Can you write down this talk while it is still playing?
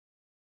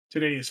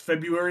Today is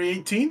February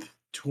 18th,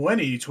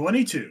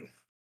 2022.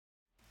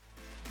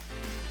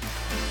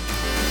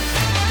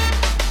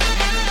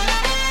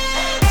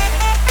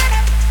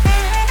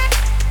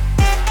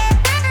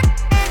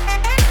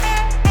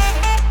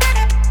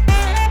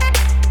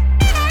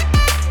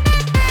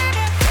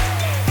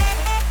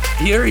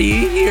 Hear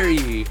ye, hear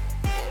ye.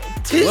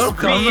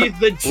 Welcome to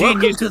the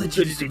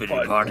Genius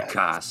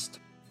Podcast.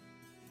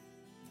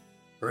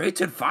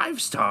 Rated 5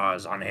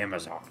 stars on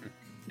Amazon.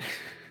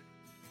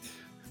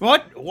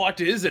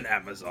 What is an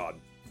Amazon?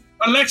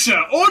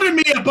 Alexa, order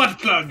me a butt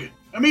plug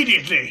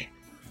immediately.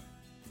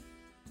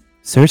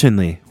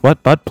 Certainly.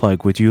 What butt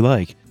plug would you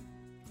like?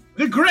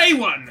 The gray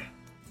one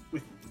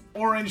with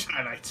orange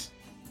highlights.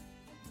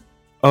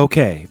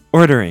 Okay,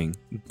 ordering.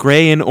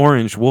 Gray and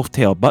orange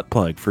wolftail butt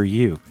plug for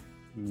you.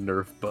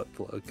 Nerf butt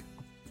plug.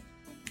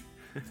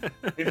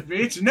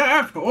 It's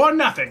Nerf or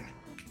nothing.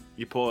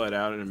 You pull it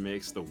out and it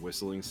makes the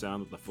whistling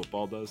sound that the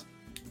football does.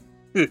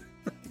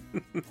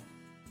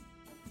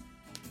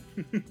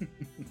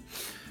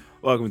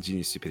 Welcome to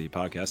Genius Stupidity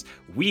Podcast.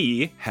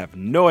 We have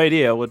no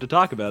idea what to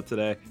talk about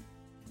today.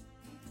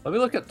 Let me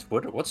look at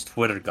Twitter. What's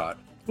Twitter got?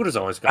 Twitter's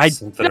always got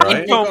something,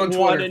 right? Don't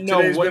want to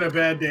know. Today's been a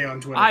bad day on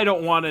Twitter. I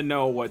don't want to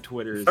know what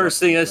Twitter is. First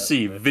thing I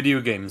see,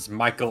 video games.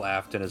 Michael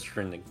Afton is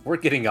trending. We're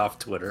getting off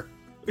Twitter.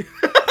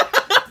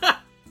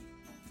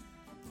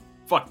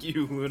 Fuck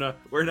you, Luna.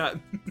 We're not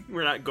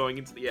going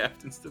into the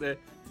Aftons today.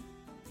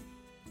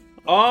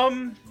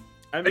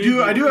 I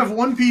do have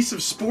one piece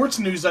of sports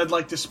news I'd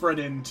like to spread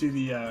into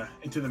the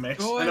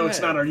mix. I know it's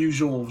not our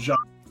usual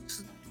genre.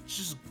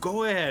 Just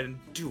go ahead and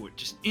do it.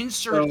 Just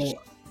insert. So,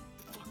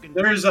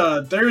 there's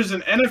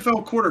an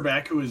NFL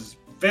quarterback who is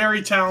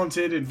very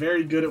talented and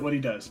very good at what he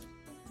does,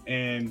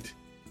 and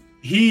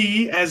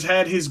he has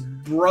had his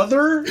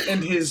brother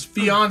and his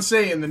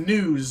fiance in the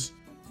news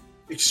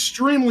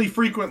extremely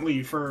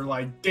frequently for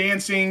like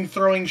dancing,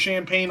 throwing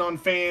champagne on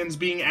fans,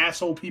 being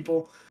asshole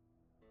people.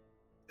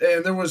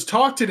 And there was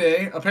talk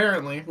today,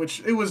 apparently,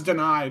 which it was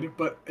denied,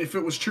 but if it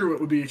was true, it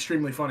would be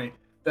extremely funny,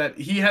 that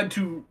he had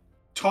to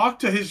talk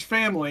to his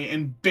family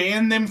and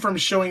ban them from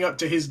showing up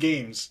to his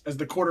games as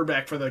the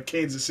quarterback for the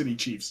Kansas City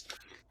Chiefs.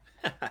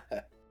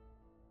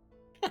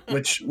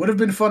 Which would have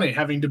been funny,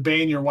 having to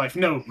ban your wife.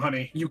 No,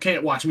 honey, you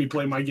can't watch me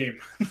play my game.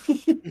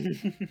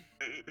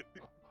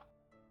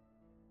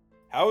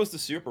 How was the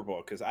Super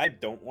Bowl? Because I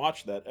don't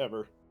watch that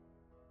ever.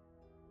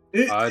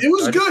 It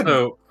was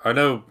good. I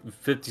know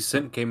 50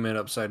 Cent came in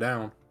upside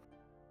down.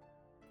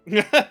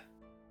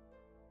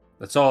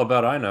 That's all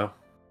about I know.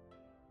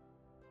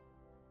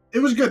 It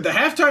was good. The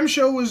halftime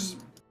show was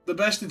the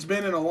best it's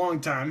been in a long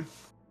time.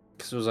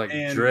 Because it was like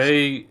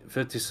Dre,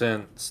 50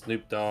 Cent,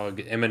 Snoop Dogg,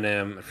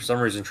 Eminem, and for some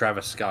reason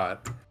Travis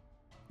Scott.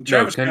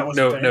 No,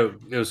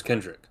 it was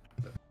Kendrick.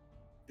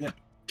 Yeah,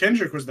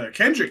 Kendrick was there.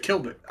 Kendrick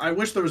killed it. I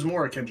wish there was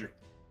more of Kendrick.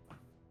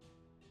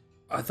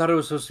 I thought it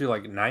was supposed to be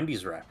like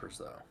 90s rappers,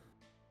 though.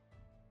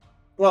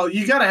 Well,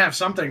 you gotta have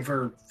something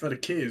for the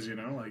kids, you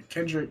know? Like,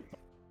 Kendrick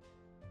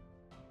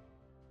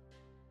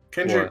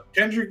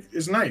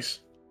is nice.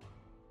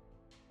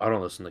 I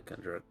don't listen to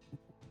Kendrick.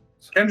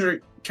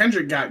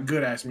 Kendrick got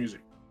good-ass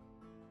music.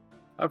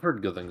 I've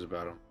heard good things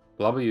about him.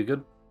 Blobby, you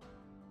good?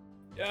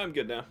 Yeah, I'm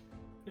good now.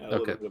 A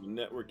little bit of a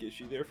network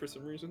issue there for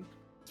some reason.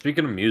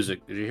 Speaking of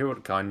music, did you hear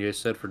what Kanye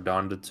said for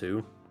Donda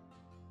 2?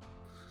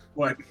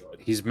 What?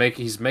 He's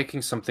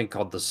making something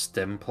called the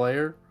Stem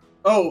Player.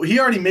 Oh, he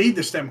already made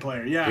the Stem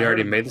Player, yeah. He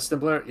already made the Stem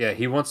Player? Yeah,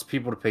 he wants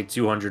people to pay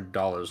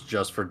 $200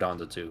 just for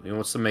Donda 2. He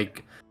wants to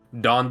make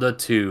Donda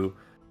 2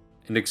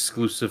 an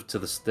exclusive to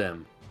the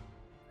Stem.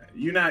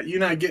 You're not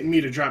getting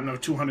me to drop no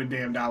 $200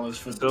 damn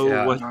for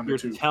the what Donda you're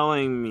 2.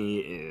 telling me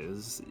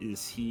is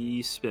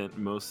he spent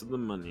most of the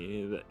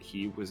money that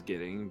he was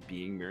getting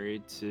being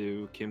married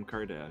to Kim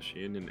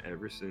Kardashian, and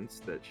ever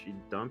since that she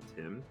dumped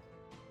him,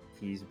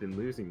 he's been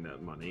losing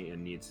that money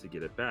and needs to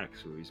get it back,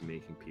 so he's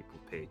making people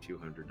pay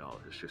 $200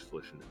 just to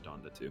listen to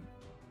Donda 2.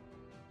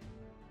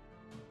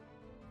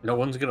 No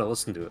one's gonna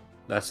listen to it.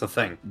 That's the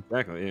thing.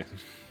 Exactly, yeah.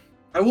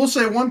 I will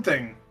say one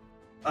thing.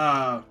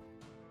 The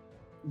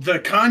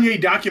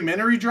Kanye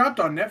documentary dropped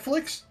on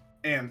Netflix,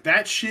 and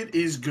that shit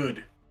is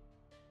good.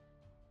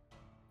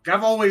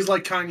 I've always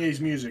liked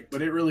Kanye's music,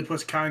 but it really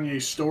puts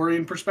Kanye's story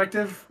in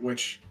perspective,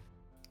 which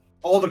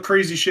all the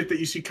crazy shit that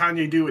you see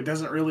Kanye do, it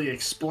doesn't really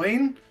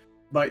explain,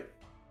 but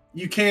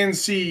you can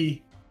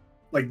see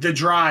like the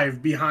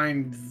drive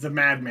behind the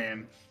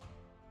madman.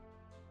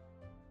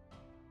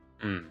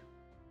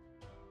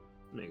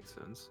 Makes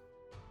sense.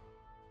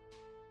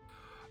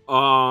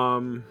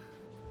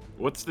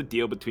 What's the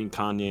deal between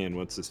Kanye and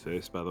what's his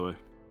face, by the way?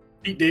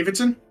 Pete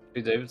Davidson?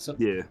 Pete Davidson?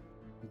 Yeah.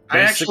 I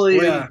actually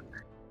I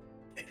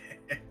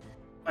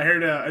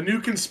heard a new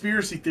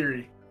conspiracy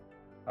theory.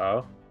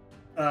 Oh?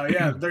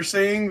 Yeah, they're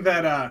saying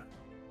that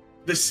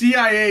the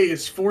CIA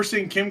is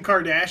forcing Kim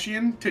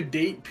Kardashian to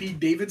date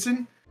Pete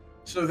Davidson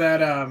so that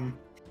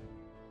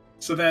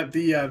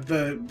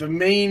the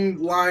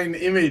mainline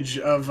image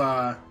of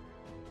the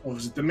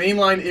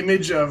mainline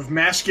image of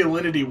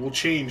masculinity will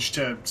change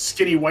to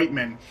skinny white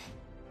men.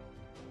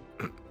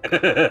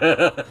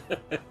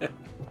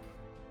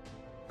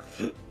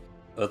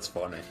 That's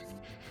funny.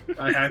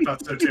 I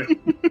thought so too.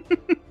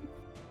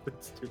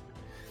 That's stupid.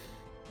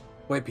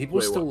 Wait, people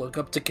Wait, still look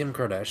up to Kim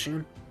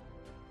Kardashian?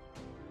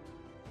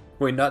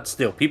 Wait, not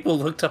still. People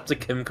looked up to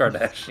Kim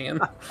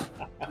Kardashian?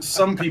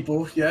 Some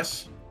people,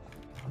 yes.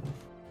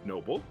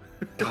 Noble.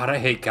 God, I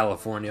hate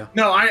California.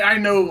 No, I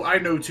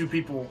know two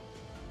people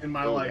in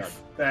my Oh,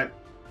 life that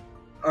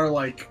are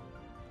like,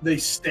 they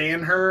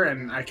stan her,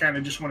 and I kind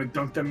of just want to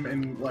dunk them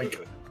in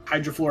like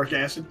hydrofluoric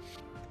acid.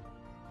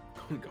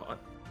 Oh God.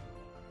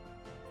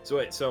 So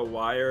wait, so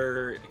why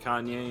are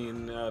Kanye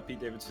and Pete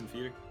Davidson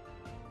feuding?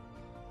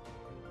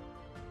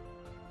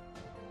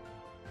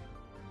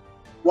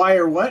 Why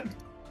or what?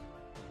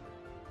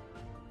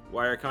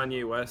 Why are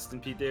Kanye West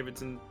and Pete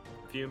Davidson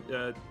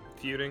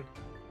feuding?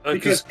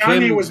 Because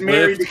Kanye was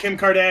married to Kim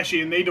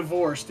Kardashian, they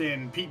divorced,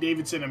 and Pete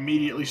Davidson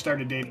immediately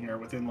started dating her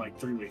within like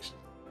 3 weeks.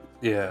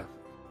 Yeah.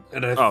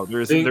 And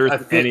There's think- I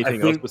think- anything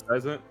I think- else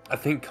besides that? I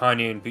think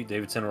Kanye and Pete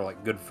Davidson are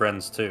like good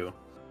friends too.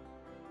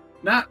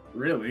 Not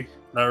really.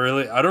 Not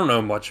really. I don't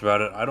know much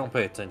about it. I don't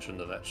pay attention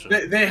to that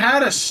shit. They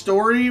had a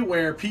story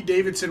where Pete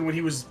Davidson, when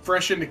he was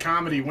fresh into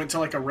comedy, went to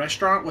like a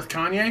restaurant with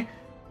Kanye,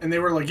 and they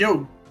were like,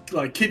 "Yo,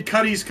 like Kid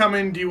Cudi's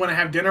coming. Do you want to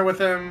have dinner with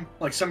him?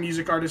 Like some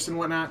music artist and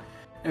whatnot."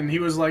 And he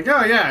was like,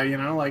 "Oh yeah, you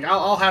know, like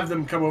I'll have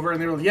them come over."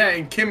 And they were like, "Yeah,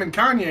 and Kim and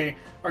Kanye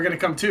are gonna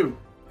come too."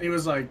 And he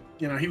was like,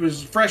 you know, he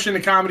was fresh into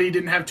comedy,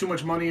 didn't have too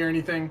much money or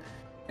anything,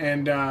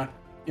 and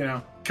you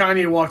know,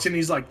 Kanye walks in,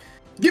 he's like,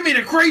 "Give me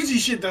the crazy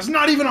shit that's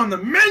not even on the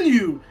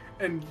menu."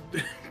 And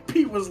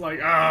Pete was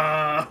like,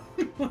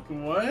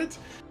 what?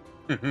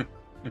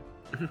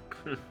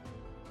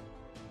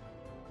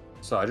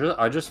 So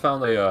I just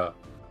found a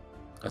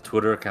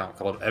Twitter account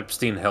called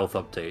Epstein Health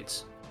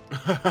Updates.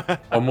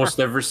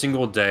 Almost every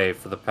single day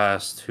for the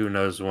past who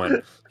knows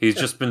when. He's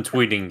just been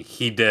tweeting,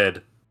 "He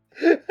dead."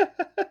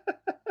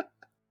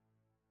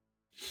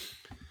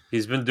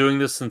 He's been doing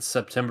this since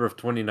September of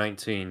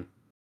 2019.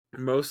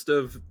 Most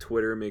of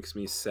Twitter makes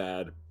me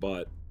sad,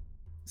 but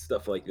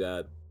stuff like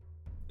that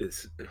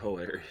is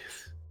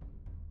hilarious.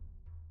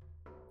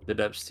 Did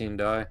Epstein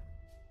die?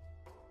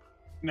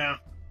 No.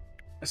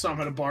 I saw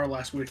him at a bar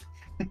last week.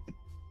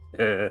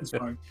 Yeah. It's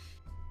fine.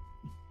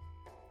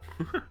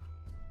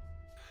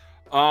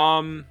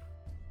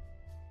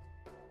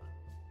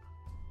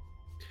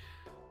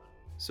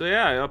 So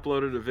yeah, I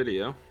uploaded a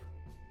video.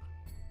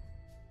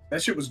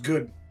 That shit was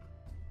good.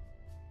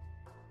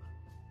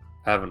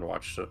 Haven't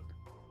watched it.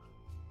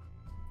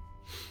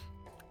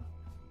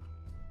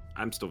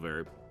 I'm still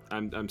very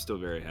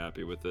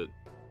happy with it.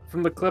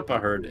 From the clip I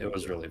heard, it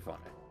was really funny.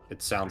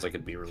 It sounds like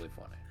it'd be really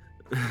funny.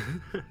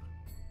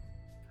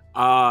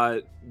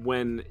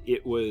 When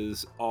it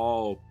was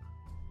all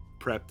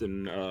prepped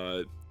and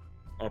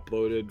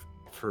uploaded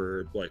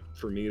for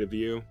me to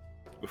view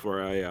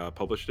before I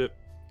published it,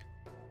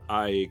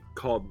 I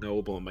called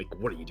Noble. I'm like,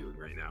 "What are you doing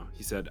right now?"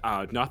 He said,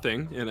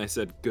 "Nothing." And I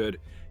said,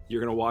 "Good.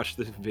 You're gonna watch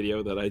the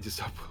video that I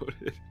just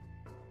uploaded."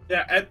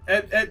 Yeah,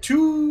 at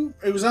 2,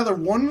 it was either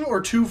 1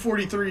 or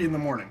 2:43 in the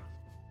morning.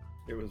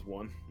 It was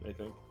 1, I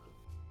think.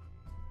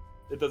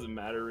 It doesn't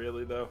matter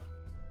really though.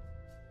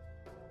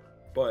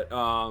 But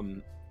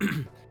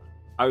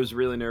I was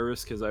really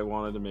nervous because I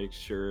wanted to make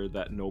sure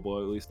that Noble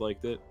at least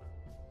liked it.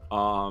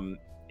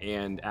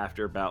 And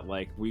after about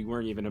we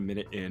weren't even a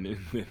minute in, and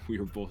then we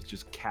were both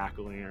just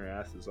cackling our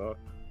asses off.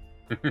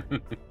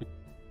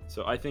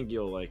 So I think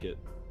you'll like it.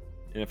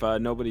 And if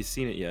nobody's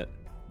seen it yet,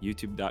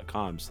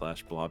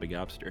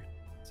 youtube.com/blobbygobster.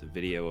 It's a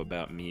video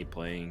about me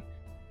playing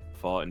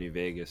Fallout New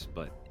Vegas,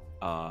 but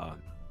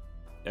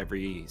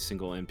every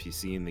single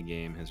NPC in the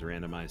game has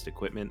randomized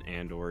equipment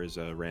and or is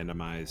a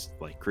randomized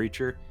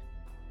creature,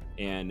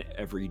 and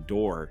every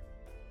door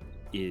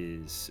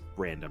is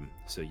random.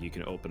 So you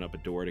can open up a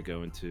door to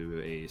go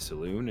into a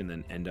saloon and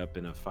then end up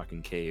in a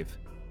fucking cave.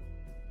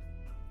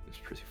 It's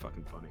pretty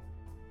fucking funny.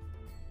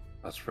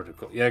 That's pretty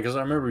cool. Yeah, because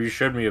I remember you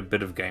showed me a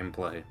bit of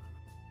gameplay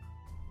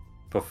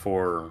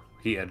before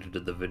he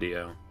edited the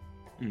video.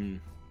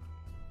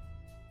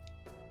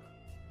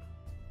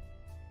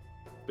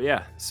 But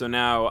yeah, so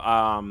now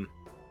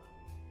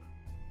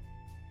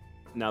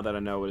that I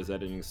know what his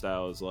editing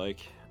style is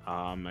like,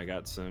 I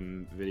got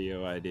some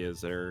video ideas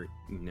that are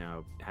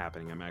now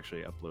happening. I'm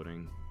actually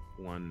uploading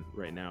one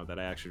right now that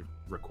I actually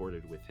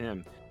recorded with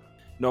him.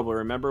 Noble,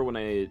 remember when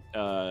I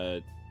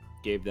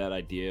gave that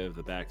idea of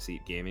the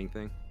backseat gaming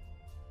thing?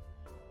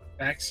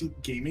 Backseat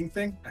gaming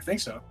thing? I think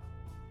so.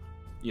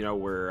 You know,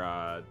 where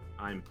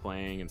I'm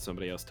playing and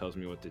somebody else tells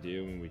me what to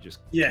do, and we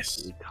just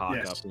Yes. talk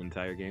Yes. up the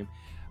entire game.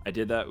 I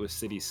did that with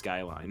City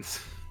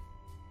Skylines.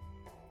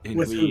 And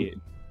With who?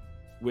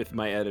 with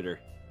my editor,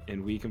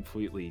 and we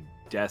completely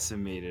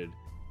decimated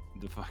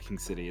the fucking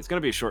city. It's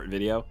gonna be a short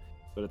video,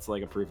 but it's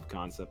like a proof of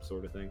concept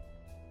sort of thing.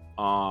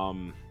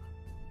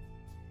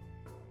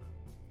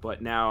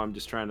 But now I'm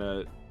just trying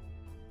to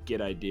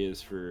get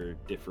ideas for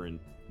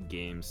different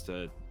games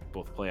to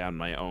both play on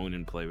my own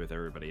and play with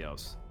everybody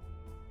else.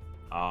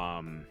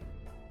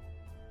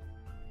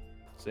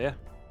 So yeah,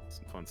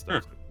 some fun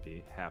stuff's gonna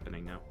be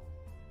happening now.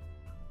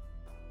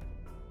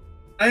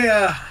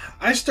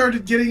 I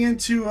started getting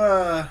into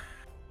what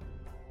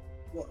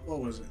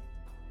was it?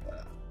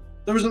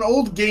 There was an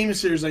old game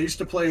series I used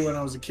to play when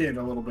I was a kid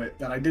a little bit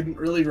that I didn't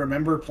really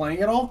remember playing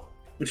at all,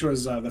 which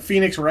was the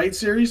Phoenix Wright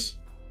series.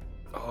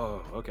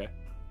 Oh, okay.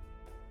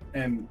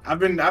 And I've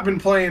been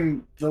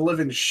playing the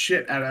living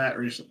shit out of that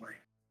recently.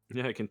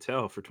 Yeah, I can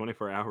tell. For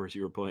 24 hours,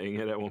 you were playing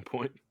it at one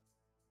point.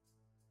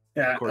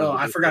 Yeah. According Oh, to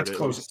I forgot to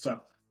Discord, at close it. least.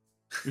 So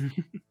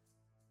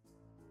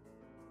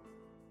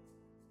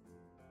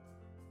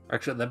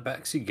Actually, that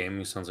backseat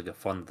gaming sounds like a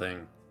fun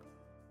thing.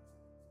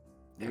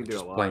 You can And do a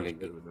just lot playing of a shit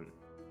game. with it.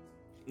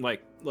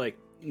 Like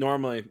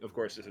normally, of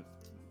course, it's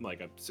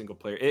like a single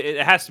player.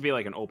 It has to be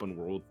like an open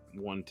world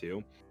one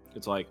too.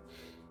 It's like,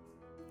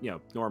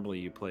 normally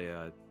you play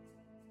a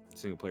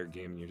single player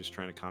game and you're just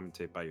trying to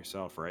commentate by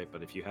yourself, right?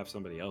 But if you have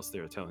somebody else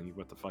there telling you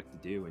what the fuck to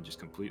do and just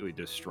completely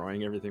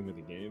destroying everything with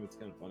the game, it's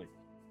kind of funny.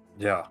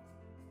 Yeah.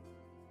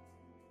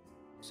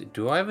 See,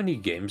 do I have any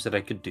games that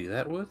I could do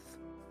that with?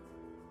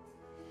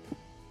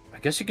 I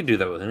guess you could do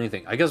that with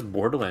anything. I guess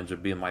Borderlands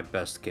would be my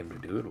best game to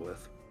do it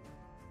with.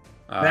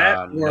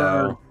 that or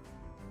No.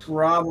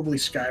 probably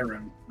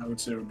Skyrim, I would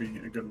say would be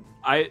a good one.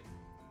 I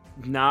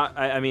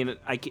mean,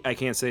 I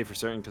can't say for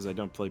certain because I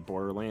don't play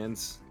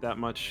Borderlands that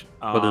much.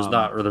 But there's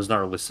not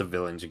really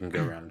civilians you can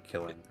go around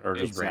killing, or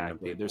just random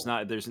Exactly. people.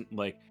 There's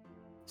like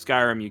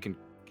Skyrim, you can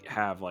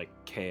have like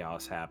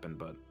chaos happen,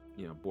 but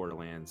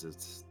Borderlands,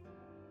 it's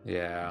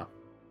Yeah.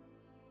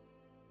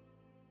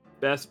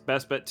 best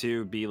bet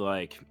to be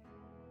like.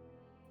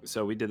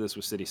 So we did this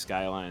with City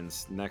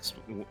Skylines. Next,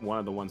 one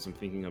of the ones I'm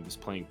thinking of is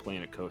playing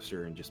Planet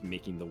Coaster and just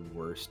making the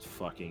worst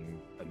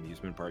fucking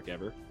amusement park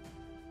ever.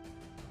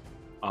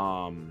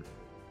 And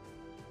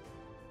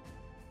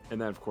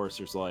then of course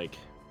there's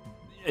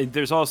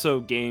also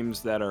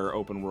games that are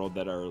open world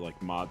that are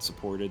like mod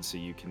supported, so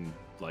you can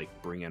like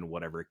bring in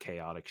whatever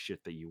chaotic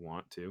shit that you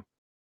want to.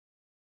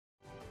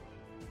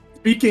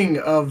 Speaking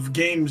of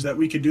games that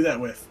we could do that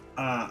with,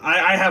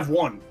 I have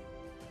one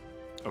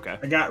Okay.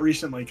 I got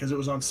recently because it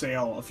was on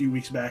sale a few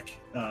weeks back.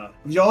 Have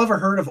y'all ever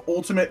heard of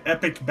Ultimate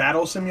Epic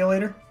Battle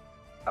Simulator?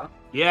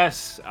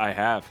 Yes, I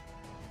have.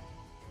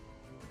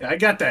 Yeah, I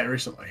got that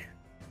recently,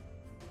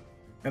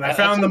 and I That's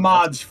found the a-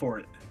 mods for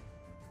it.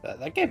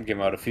 That game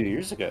came out a few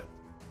years ago.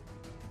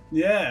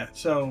 Yeah,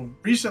 so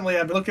recently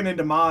I've been looking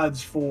into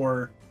mods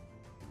for.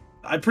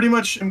 I pretty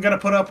much am gonna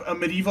put up a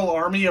medieval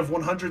army of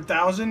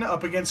 100,000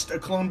 up against a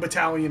clone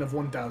battalion of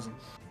 1,000.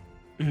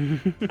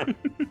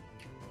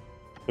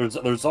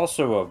 There's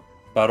also a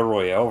battle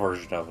royale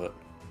version of it.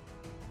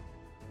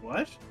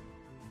 What?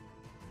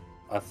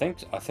 I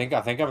think I'm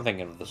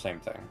thinking of the same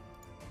thing.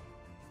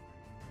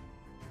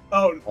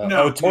 Oh Oh,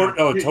 no!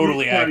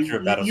 totally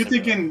accurate battle You're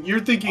thinking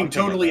I'm thinking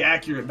totally that.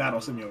 accurate battle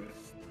simulator.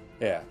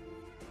 Yeah.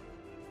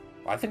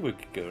 I think we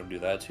could go and do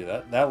that too.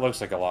 That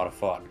looks like a lot of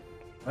fun.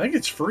 I think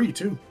it's free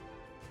too.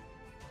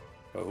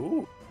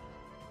 Oh.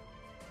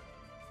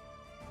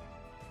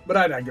 But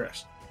I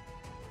digress.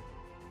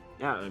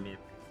 Yeah, I mean,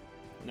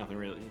 nothing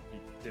really. You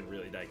didn't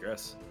really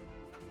digress.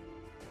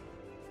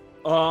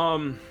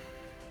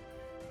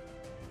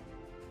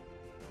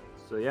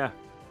 So yeah,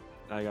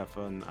 I got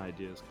fun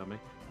ideas coming.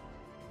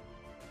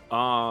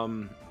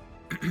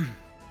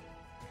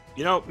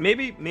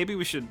 Maybe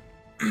we should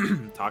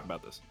talk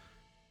about this.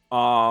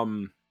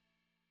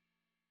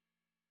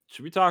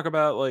 Should we talk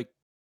about like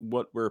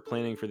what we're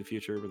planning for the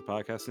future with the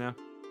podcast now?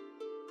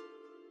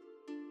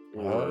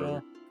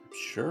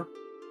 Sure.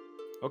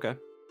 Okay.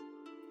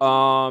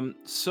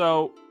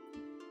 So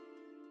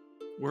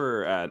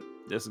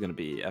this is gonna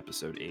be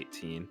episode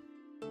 18.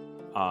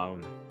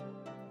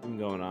 Been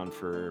going on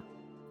for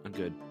a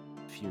good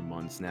few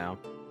months now.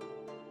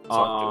 It's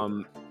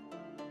October.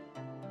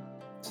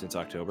 Since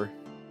October.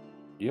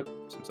 Yep.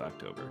 Since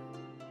October.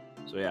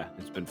 So yeah,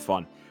 it's been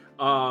fun.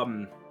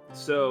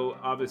 So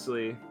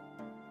obviously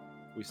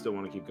we still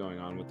want to keep going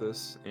on with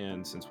this,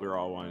 and since we're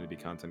all wanting to be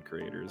content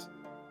creators,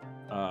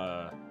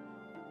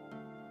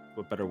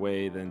 what better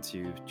way than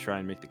to try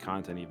and make the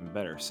content even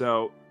better?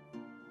 So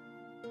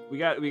we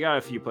got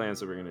a few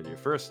plans that we're gonna do.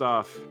 First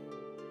off,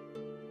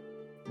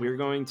 we're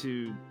going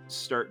to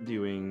start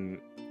doing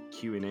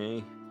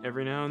Q&A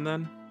every now and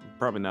then.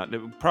 Probably not.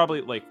 Probably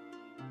like,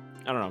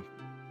 I don't know.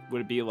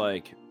 Would it be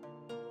like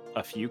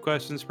a few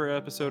questions per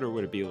episode, or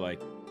would it be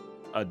like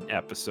an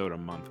episode a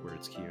month where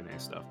it's Q&A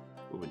stuff?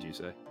 What would you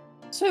say?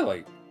 I'd say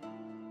like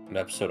an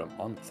episode a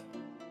month.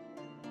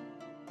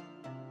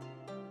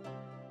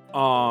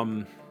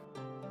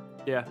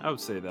 Yeah, I would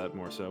say that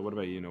more so. What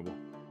about you, Noble?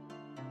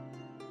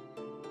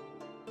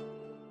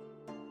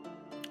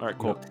 All right,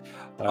 cool.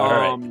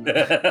 All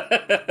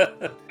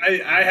right.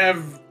 I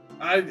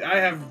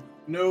have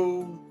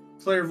no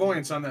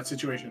clairvoyance on that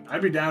situation.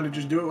 I'd be down to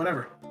just do it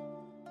whenever.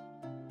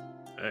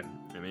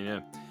 I mean, yeah.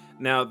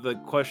 Now the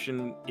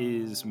question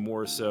is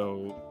more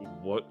so,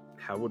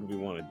 how would we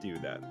want to do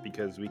that?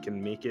 Because we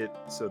can make it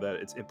so that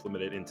it's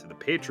implemented into the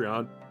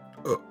Patreon,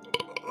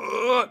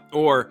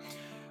 or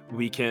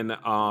we can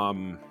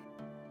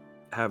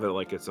have it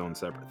like its own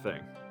separate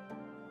thing.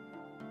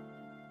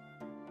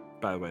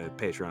 by the way,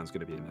 Patreon is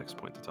going to be the next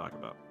point to talk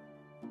about.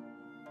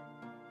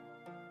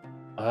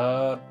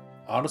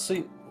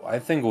 Honestly, I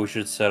think we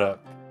should set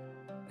up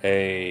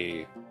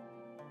a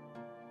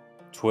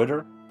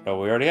Twitter. No,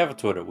 we already have a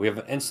Twitter. We have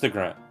an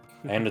Instagram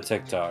and a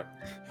TikTok.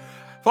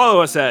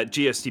 Follow us at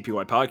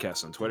GSTPY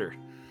Podcast on Twitter.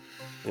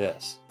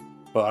 Yes.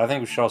 But I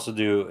think we should also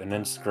do an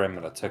Instagram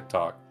and a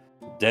TikTok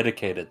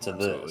dedicated to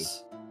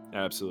this.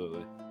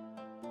 Absolutely.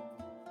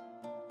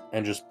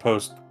 And just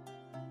post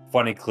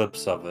funny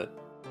clips of it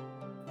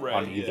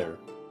on either.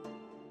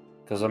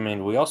 Because, I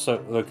mean, we also...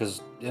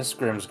 Because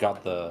Instagram's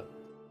got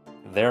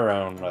their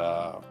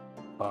own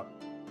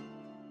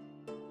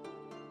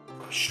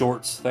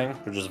shorts thing,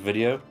 or just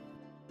video.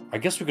 I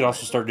guess we could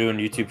also start doing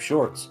YouTube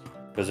shorts,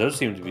 because those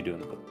seem to be doing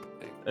the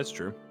thing. That's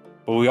true.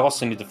 But we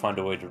also need to find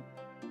a way to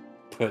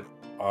put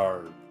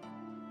our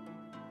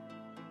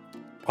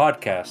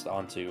podcast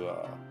onto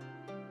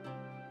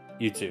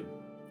YouTube.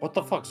 What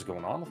the fuck is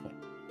going on with me?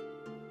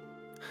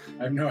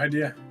 I have no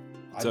idea.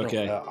 It's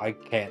okay. I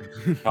can't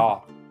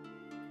talk.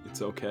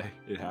 It's okay.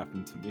 It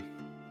happened to me.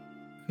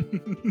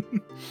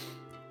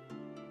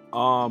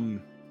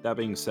 That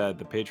being said,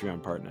 the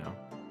Patreon part now,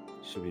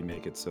 should we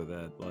make it so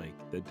that like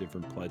the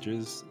different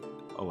pledges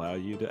allow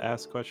you to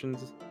ask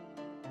questions?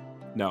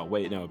 No,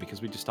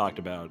 because we just talked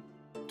about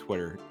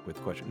Twitter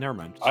with questions. Never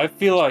mind. I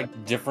feel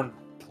like different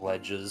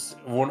pledges.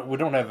 We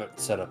don't have it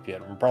set up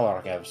yet. We're probably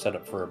not gonna have it set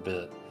up for a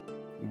bit,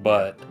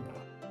 but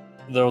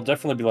there'll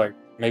definitely be like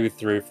maybe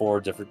 3 or 4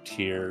 different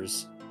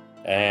tiers,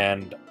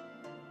 and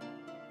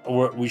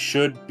we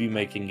should be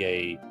making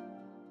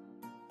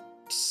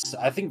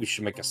I think we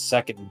should make a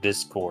second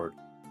Discord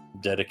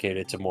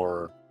dedicated to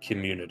more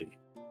community.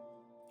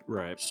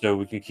 Right. So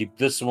we can keep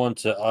this one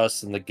to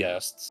us and the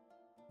guests,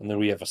 and then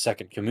we have a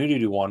second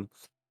community one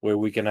where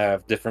we can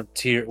have different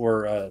tier,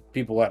 where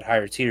people at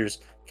higher tiers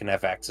can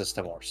have access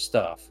to more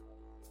stuff.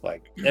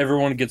 Like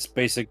everyone gets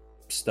basic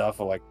stuff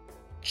like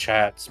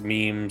chats,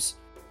 memes,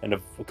 and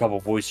a couple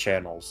voice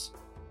channels.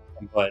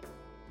 But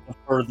the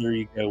further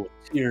you go with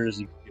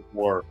tiers, you can get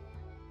more,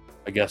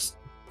 I guess,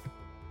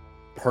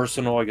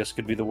 personal, I guess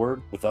could be the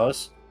word, with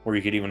us, where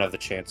you could even have the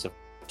chance of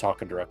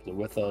talking directly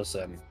with us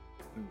and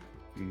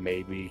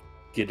maybe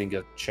getting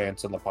a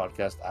chance on the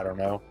podcast. I don't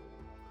know.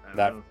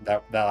 That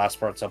last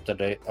part's up to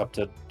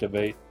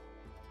debate.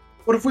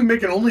 What if we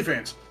make an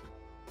OnlyFans?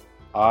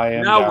 I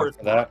am down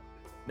for that.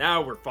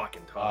 Now we're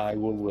fucking talking. I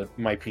will whip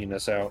my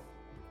penis out.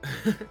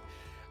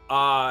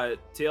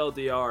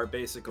 TLDR,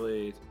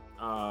 basically,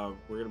 we're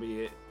gonna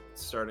be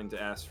starting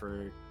to ask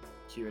for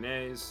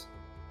Q&As,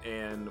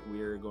 and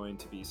we're going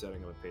to be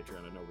setting up a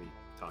Patreon. I know we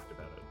talked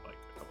about it like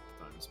a couple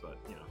of times, but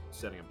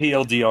setting up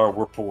TLDR,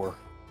 we're poor.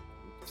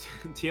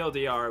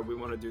 TLDR, we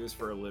want to do this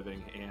for a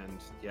living, and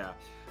yeah.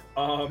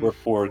 We're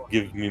poor.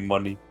 Give me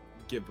money.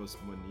 Give us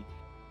money.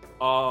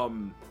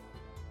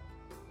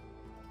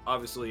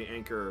 Obviously,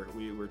 Anchor,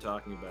 we were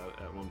talking about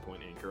at one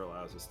point, Anchor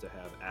allows us to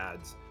have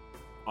ads,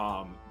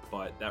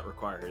 but that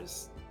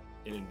requires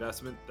an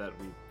investment that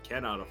we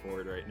cannot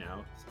afford right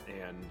now,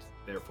 and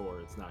therefore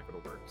it's not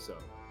going to work. So,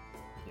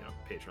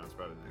 Patreon's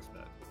probably the next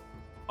bet.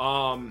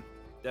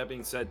 That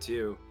being said,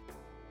 too,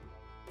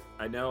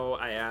 I know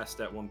I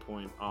asked at one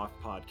point off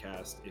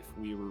podcast if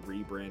we were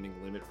rebranding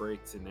Limit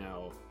Break to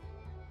now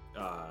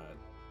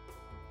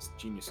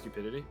Genius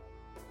Stupidity.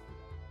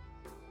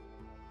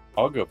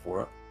 I'll go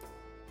for it.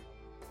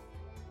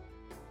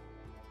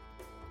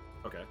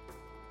 Okay.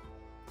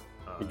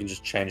 We can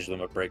just change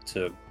Limit Break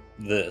to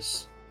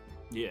this.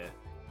 Yeah.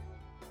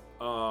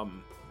 I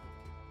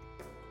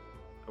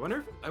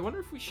wonder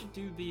if we should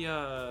do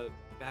the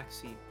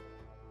backseat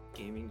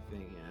gaming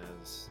thing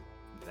as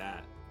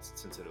that,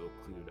 since it'll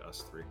include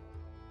us 3.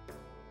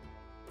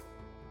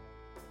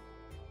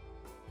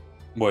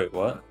 Wait,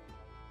 what?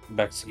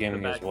 Backseat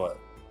gaming is what?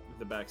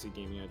 The backseat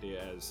gaming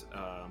idea as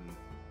a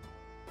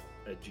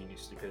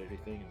Genius Stupidity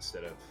thing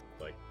instead of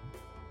like.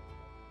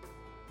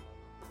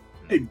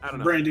 Hey, I don't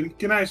know. Brandon,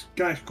 can I ask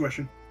a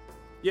question?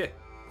 Yeah.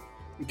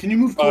 Can you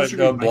move closer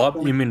to the Blob?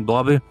 microphone? You mean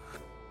Blobby?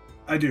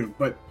 I do,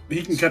 but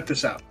he can cut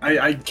this out.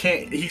 I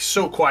can't. He's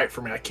so quiet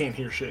for me. I can't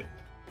hear shit.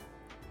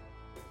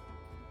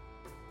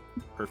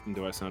 Perfect.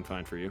 Do I sound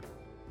fine for you?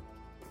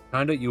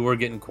 Kinda. You were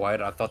getting quiet.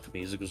 I thought the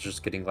music was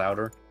just getting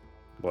louder,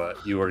 but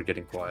you were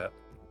getting quiet.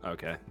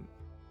 Okay.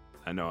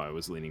 I know I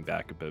was leaning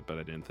back a bit, but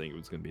I didn't think it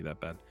was going to be that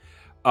bad.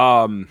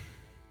 Oh,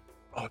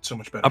 it's so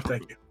much better.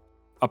 Thank you.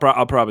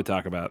 I'll probably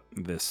talk about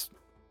this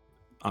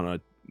on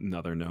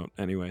another note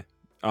anyway.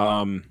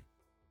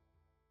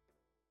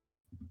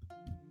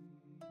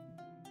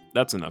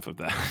 That's enough of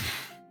that.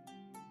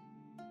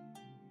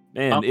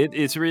 Man,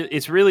 it's a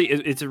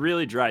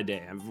really dry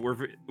day.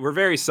 We're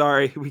very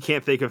sorry. We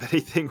can't think of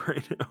anything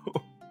right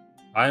now.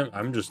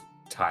 I'm just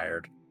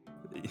tired.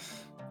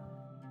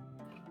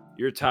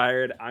 You're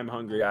tired. I'm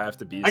hungry. I have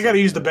to be. I gotta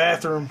use the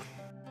bathroom.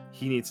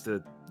 He needs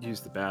to use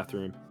the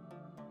bathroom.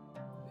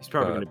 He's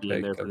probably going to be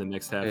in there for the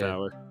next half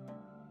hour.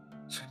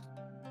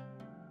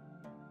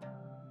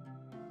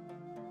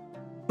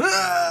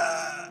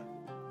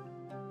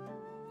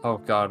 Oh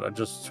god, I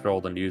just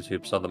scrolled on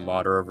YouTube, saw the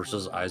Madara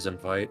versus Aizen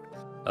fight.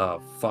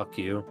 Fuck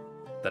you.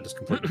 That is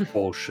completely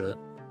bullshit.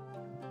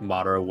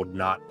 Madara would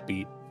not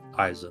beat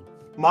Aizen.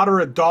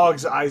 Madara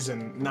dogs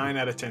Aizen 9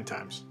 out of 10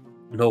 times.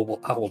 No,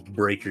 I will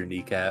break your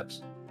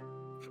kneecaps.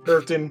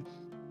 Earthton,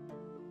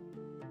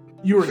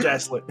 you were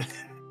gaslit.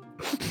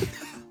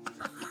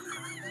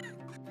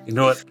 You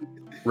know what?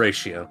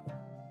 Ratio.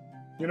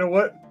 You know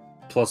what?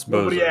 Plus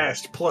Nobody Bozo.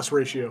 asked. Plus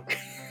ratio.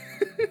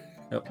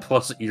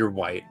 Plus you're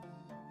white.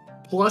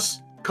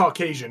 Plus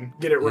Caucasian.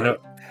 Get it You right.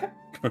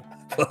 know,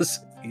 plus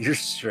you're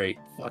straight.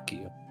 Fuck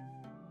you.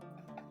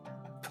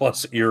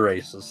 Plus you're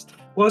racist.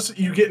 Plus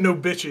you get no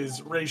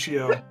bitches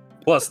ratio.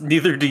 Plus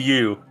neither do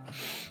you.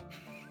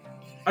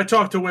 I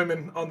talk to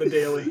women on the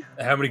daily.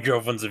 How many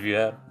girlfriends have you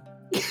had?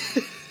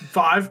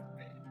 5.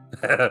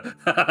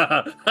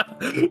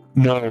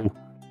 No.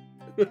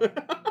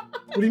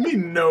 What do you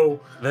mean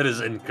no? That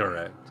is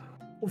incorrect.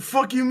 What the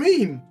fuck you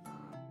mean?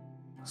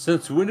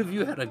 Since when have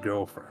you had a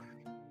girlfriend?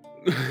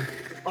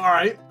 All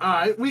right.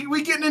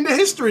 We getting into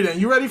history then.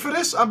 You ready for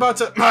this? I'm about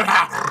to. All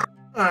right,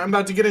 I'm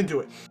about to get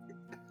into it.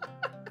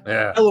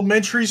 Yeah.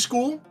 Elementary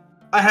school,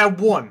 I had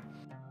 1.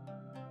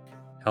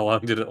 How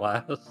long did it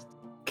last?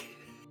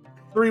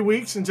 3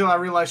 weeks until I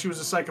realized she was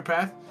a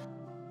psychopath.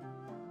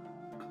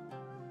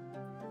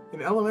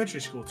 In elementary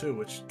school too,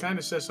 which kind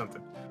of says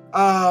something.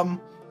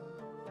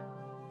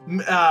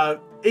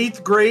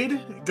 8th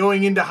grade,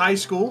 going into high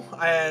school,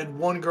 I had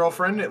 1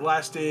 girlfriend. It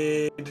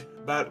lasted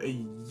about a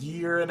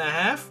year and a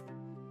half.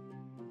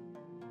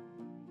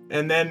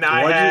 And then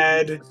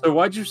So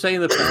why'd you say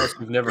in the past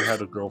you've never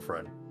had a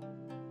girlfriend?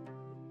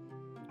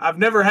 I've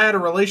never had a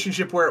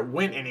relationship where it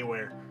went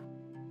anywhere.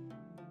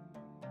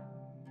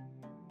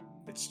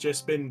 It's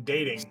just been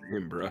dating.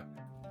 Same, bruh.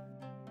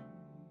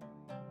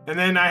 And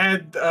then I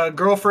had a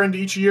girlfriend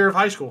each year of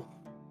high school.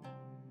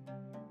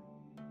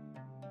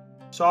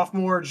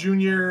 Sophomore,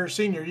 junior,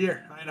 senior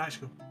year, I had high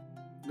school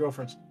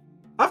girlfriends.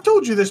 I've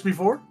told you this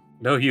before.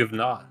 No, you have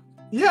not.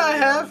 Yeah, I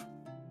have.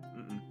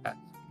 Mm-mm.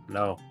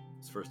 No.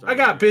 It's the first time I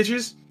got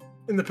bitches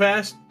in the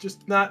past,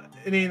 just not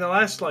any in the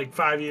last like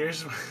 5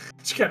 years,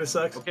 which kind of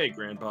sucks. Okay,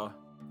 Grandpa.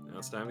 Now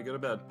it's time to go to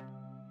bed.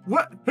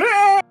 What?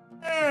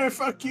 Hey,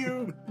 fuck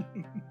you.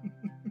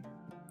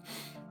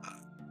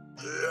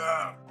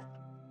 Yeah.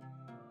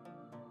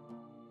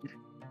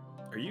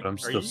 Are you? I'm are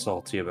still you...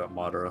 salty about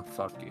Madara.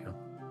 Fuck you.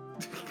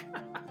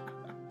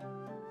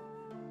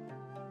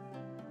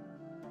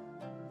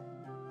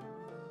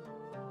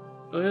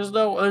 There's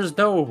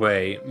no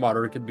way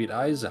Madara could beat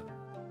Aizen.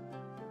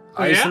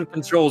 Oh, yeah? Aizen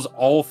controls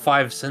all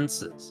 5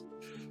 senses.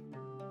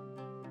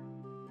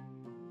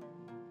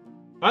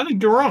 I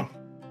think you're wrong.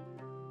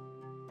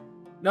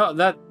 No,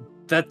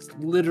 that's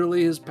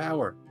literally his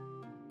power.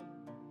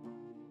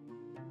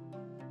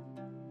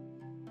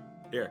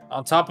 Here,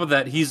 On top of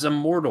that, he's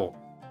immortal.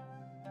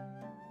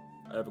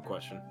 I have a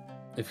question.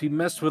 If he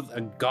messed with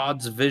a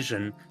god's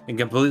vision and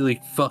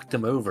completely fucked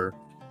him over,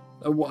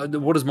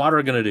 what is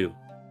Madara gonna do?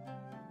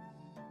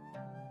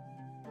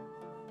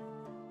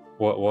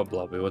 What,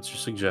 Blubby? What's your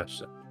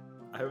suggestion?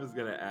 I was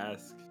gonna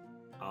ask,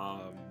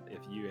 if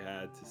you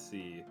had to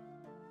see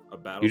a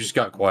battle. You just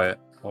got quiet.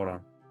 Hold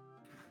on.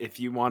 If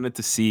you wanted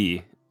to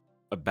see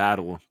a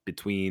battle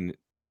between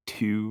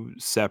 2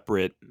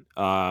 separate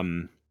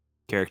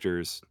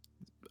characters,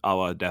 a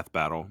la Death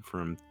Battle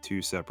from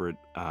 2 separate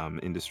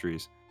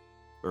industries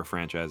or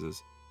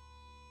franchises,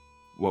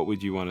 what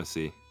would you want to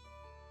see?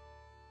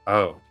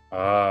 Oh,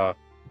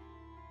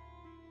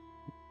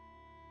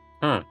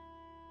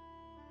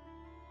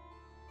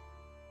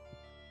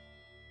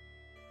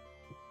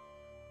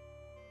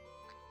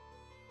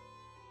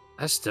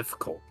 that's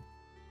difficult.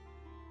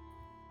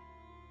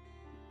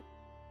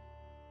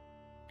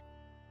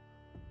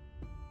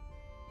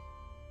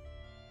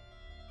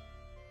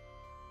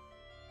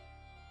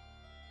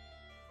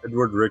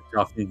 Edward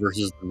Richtofen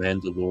versus the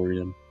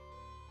Mandalorian.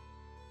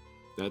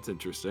 That's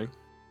interesting.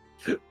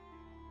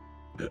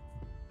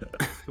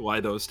 Why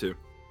those 2?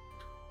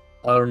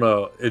 I don't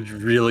know. It'd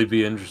really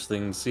be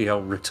interesting to see how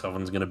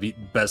Richtofen's gonna beat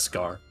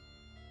Beskar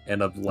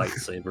and a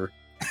lightsaber.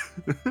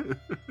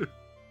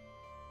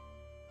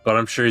 But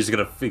I'm sure he's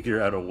gonna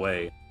figure out a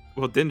way.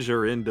 Well, Din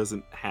Djarin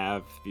doesn't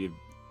have the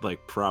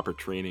proper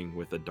training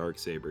with a dark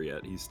saber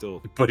yet. He's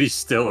still But he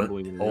still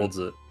fumbling around. holds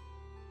it.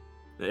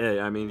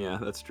 Yeah, I mean, yeah,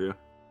 that's true.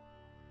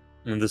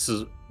 And this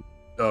is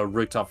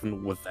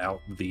Richtofen without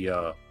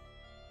the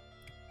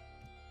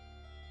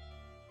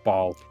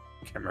ball.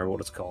 I can't remember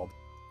what it's called.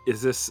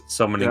 Is this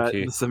Summoning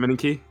key. the summoning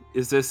key?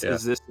 Is this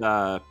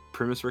Yeah.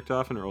 Primus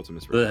Richtofen or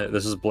Ultimus Richtofen?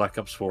 This is Black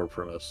Ops 4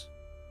 premise.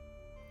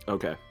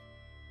 Okay.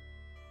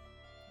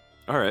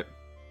 All right.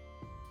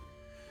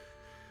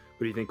 What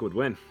do you think would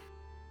win?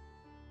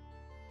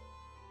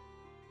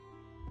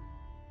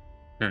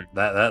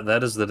 That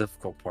is the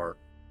difficult part.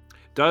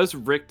 Does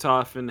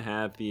Richtofen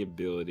have the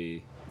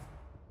ability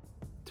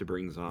to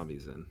bring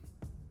zombies in?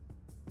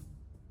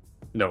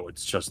 No,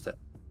 it's just that.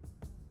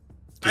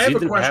 I Because have he a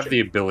didn't have question. the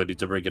ability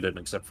to bring it in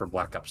except for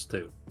Black Ops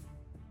 2.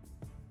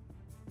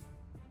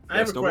 I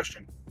have a Yes, no-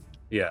 question.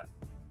 Yeah.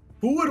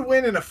 Who would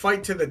win in a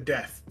fight to the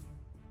death?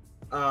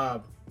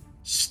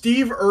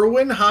 Steve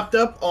Irwin hopped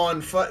up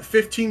on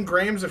 15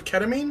 grams of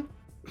ketamine,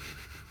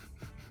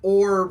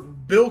 or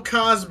Bill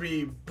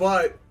Cosby,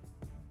 but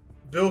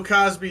Bill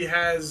Cosby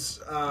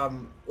has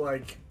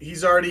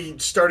he's already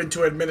started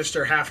to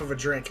administer half of a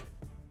drink.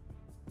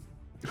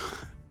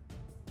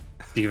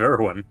 Steve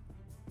Irwin.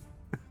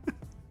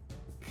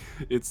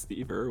 It's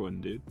Steve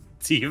Irwin, dude.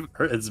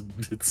 It's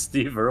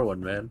Steve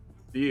Irwin, man.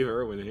 Steve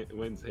Irwin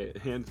wins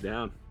hands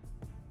down.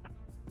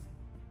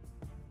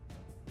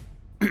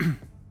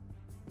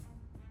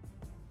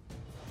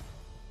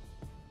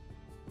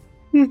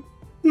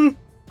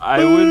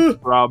 I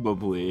would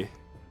probably,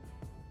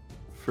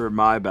 for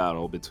my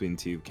battle between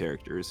two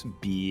characters,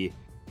 be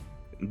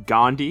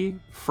Gandhi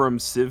from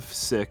Civ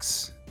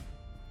 6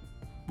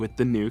 with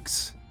the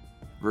nukes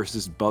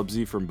versus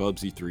Bubsy from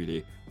Bubsy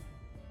 3D.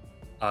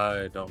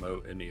 I don't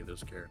know any of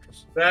those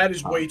characters. That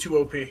is way too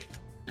OP.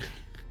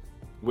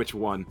 Which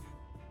one?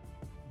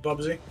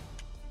 Bubsy.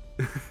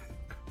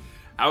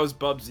 How is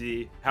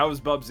Bubsy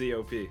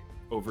OP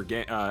over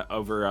did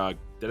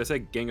I say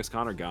Genghis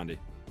Khan or Gandhi?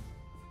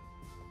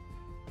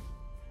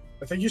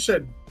 I think you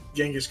said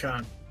Genghis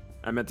Khan.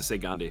 I meant to say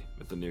Gandhi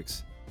with the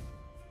nukes.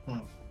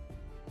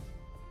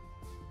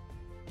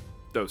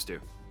 Those two.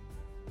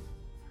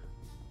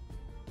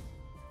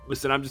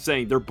 Listen, I'm just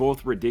saying they're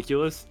both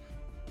ridiculous.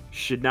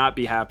 Should not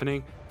be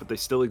happening, but they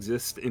still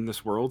exist in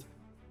this world,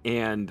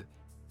 and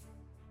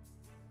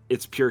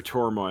it's pure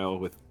turmoil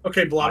with.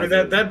 Okay, Blobby,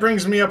 that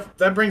brings me up.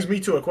 That brings me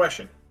to a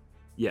question.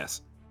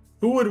 Yes.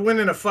 Who would win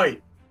in a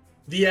fight?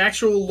 The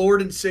actual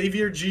Lord and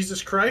Savior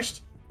Jesus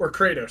Christ or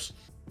Kratos?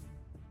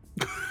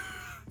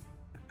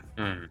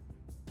 I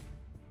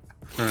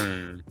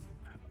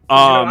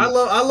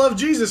love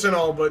Jesus and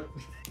all, but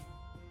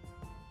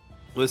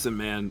listen,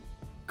 man,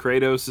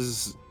 Kratos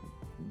is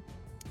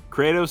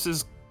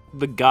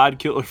the god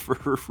killer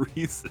for a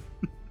reason.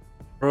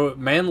 Bro,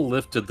 man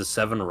lifted the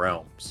 7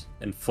 realms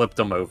and flipped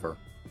them over.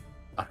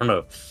 I don't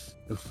know.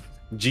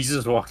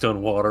 Jesus walked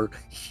on water.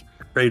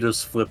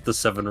 Kratos flipped the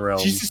 7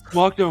 realms. Jesus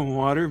walked on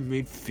water,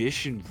 made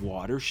fish and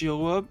water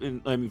show up,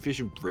 fish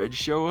and bread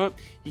show up.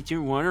 He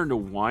turned water into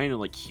wine and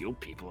like healed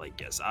people, I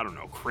guess. I don't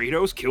know.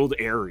 Kratos killed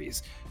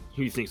Ares. Who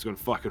do you think's gonna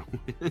fucking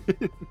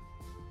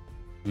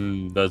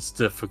win? That's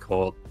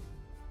difficult.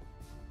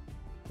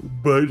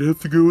 Might have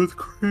to go with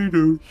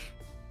Kratos.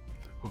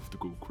 I have to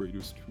go with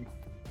Kratos too.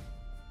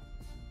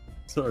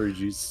 Sorry,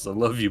 Jesus, I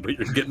love you, but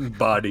you're getting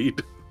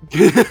bodied.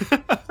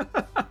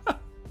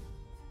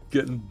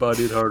 Getting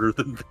bodied harder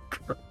than the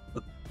crowd.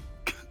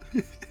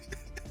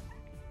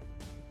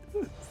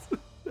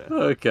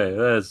 Okay,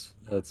 that's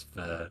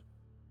bad.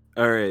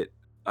 All right.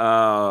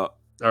 All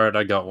right,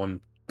 I got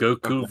one.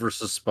 Goku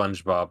versus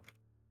SpongeBob.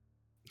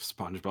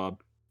 SpongeBob.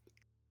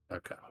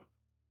 Okay.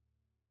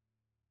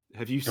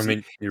 Have you seen? I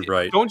mean, you're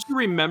right. Don't you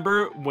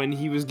remember when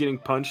he was getting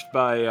punched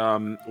by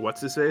what's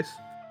his face?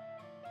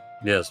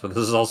 Yes, but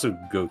this is also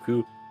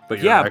Goku. But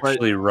you're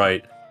actually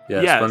right.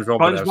 Yeah, SpongeBob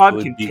would can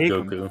absolutely beat take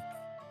Goku. him.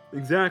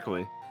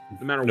 Exactly.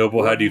 No matter Noble,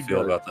 what how do you he feel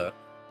does. about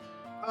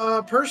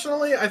that?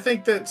 Personally, I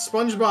think that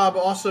SpongeBob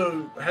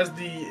also has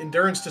the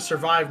endurance to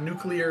survive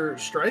nuclear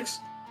strikes.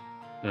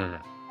 I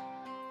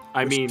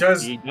Which mean,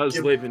 does he does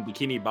give- live in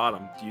Bikini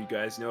Bottom. Do you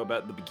guys know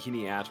about the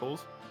Bikini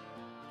Atolls?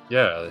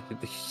 Yeah,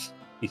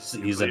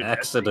 he's an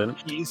accident.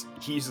 He's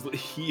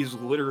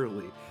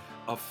literally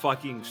a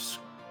fucking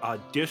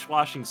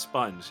dishwashing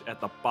sponge at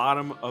the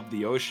bottom of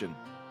the ocean,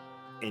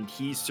 and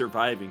he's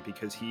surviving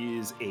because he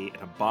is an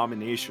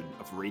abomination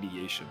of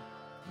radiation.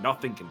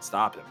 Nothing can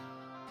stop him.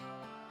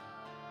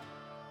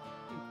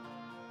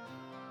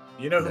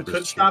 You know who That is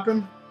could true. stop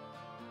him?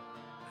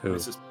 Who?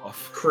 Mrs.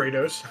 Puff.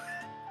 Kratos.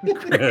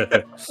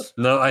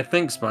 No, I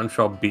think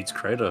SpongeBob beats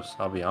Kratos.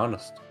 I'll be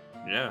honest.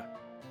 Yeah.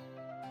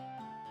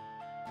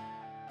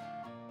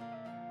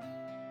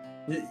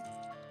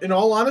 In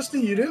all honesty,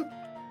 you do?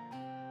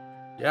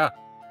 Yeah.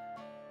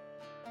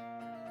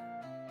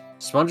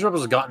 SpongeBob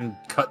has gotten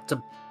cut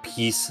to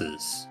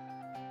pieces.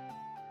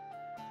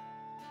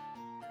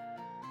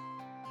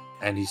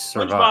 And he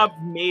survived.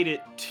 SpongeBob made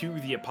it to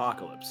the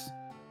apocalypse.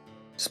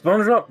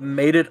 SpongeBob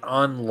made it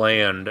on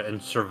land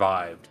and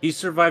survived. He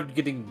survived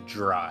getting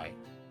dry.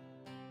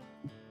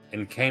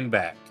 And came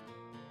back.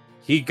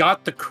 He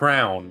got the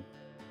crown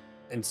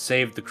and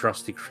saved the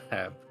Krusty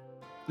Krab.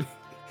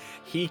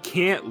 He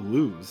can't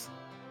lose.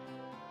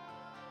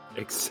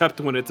 Except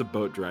when it's a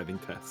boat driving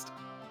test.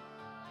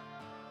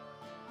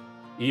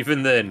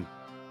 Even then,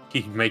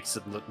 he makes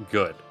it look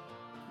good.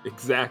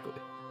 Exactly.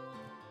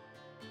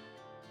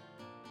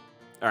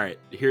 Alright,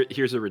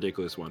 here's a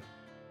ridiculous one.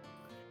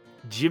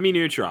 Jimmy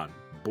Neutron,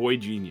 boy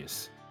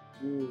genius,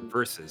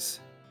 versus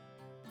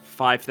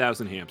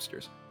 5,000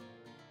 hamsters.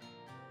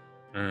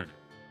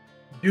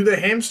 Do the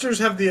hamsters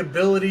have the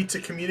ability to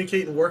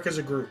communicate and work as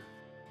a group?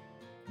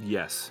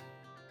 Yes.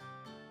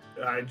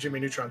 Jimmy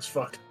Neutron's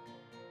fucked.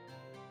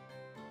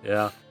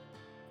 Yeah.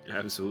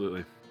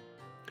 Absolutely.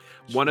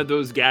 One of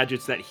those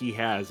gadgets that he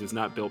has is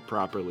not built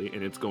properly,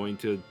 and it's going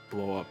to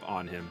blow up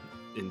on him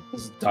And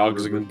His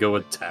dogs can go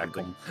attack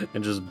him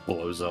and just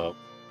blows up.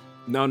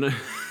 No.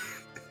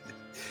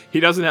 He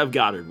doesn't have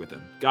Goddard with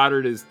him.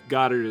 Goddard is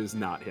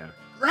not here.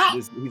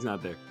 He's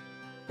not there.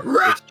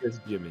 It's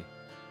just Jimmy.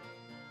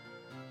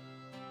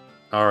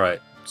 All right,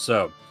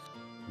 so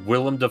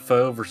Willem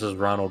Dafoe versus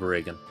Ronald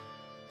Reagan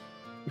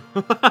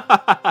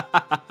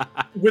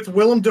With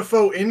Willem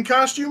Dafoe in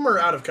costume or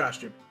out of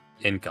costume?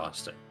 in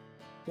costume.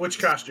 Which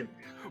costume?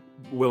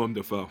 Willem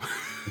Dafoe.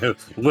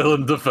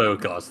 Willem Dafoe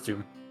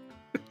costume.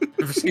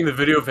 Ever seen the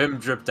video of him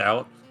dripped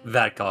out?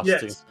 That costume.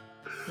 Yes.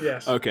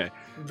 Yes. Okay.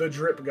 The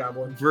drip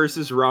goblin.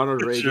 Versus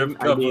Ronald Reagan. Drip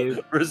I mean,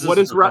 versus what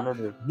is Ronald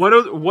Reagan.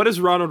 what does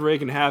Ronald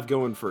Reagan have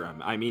going for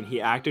him? I mean,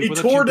 he acted He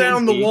with tore a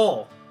down the chimpanzee.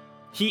 wall.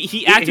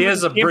 He acted he with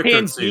has a a brick or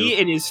chimpanzee, two.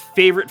 and his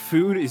favorite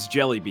food is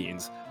jelly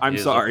beans. I'm He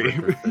is a sorry.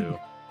 brick or two.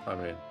 I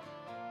mean,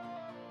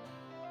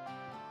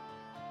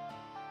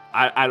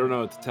 I don't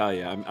know what to tell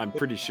you. I'm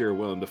pretty sure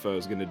Willem Dafoe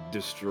is going to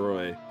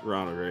destroy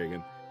Ronald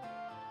Reagan.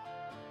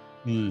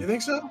 You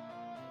think so?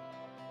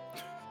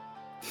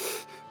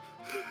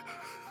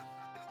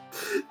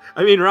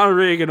 I mean, Ronald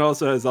Reagan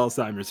also has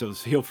Alzheimer's, so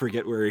he'll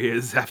forget where he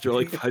is after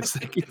like 5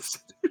 seconds.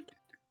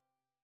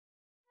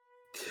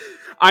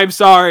 I'm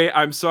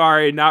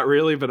sorry. Not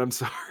really, but I'm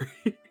sorry.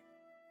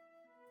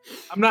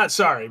 I'm not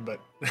sorry, but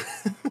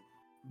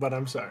but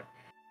I'm sorry.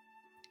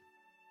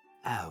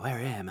 Oh, where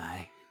am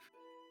I?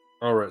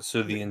 all right.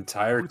 So the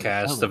entire Who the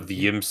cast hell of is the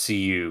he?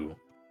 MCU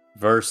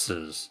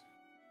versus,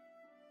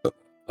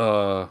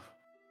 fuck.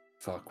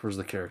 Where's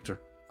the character?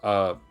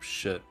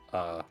 Shit.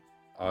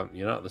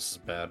 You know this is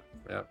bad.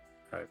 Yeah.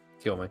 All right.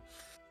 Kill me.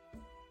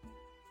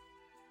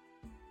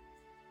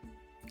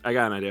 I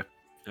got an idea.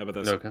 How about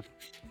this? Okay.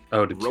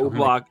 Oh, to kill me.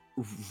 Roblox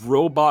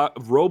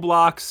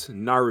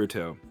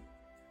Naruto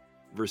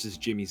versus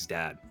Jimmy's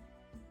dad.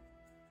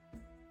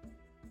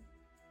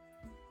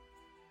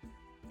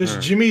 Does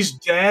Hmm. Jimmy's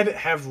dad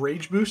have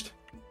rage boost?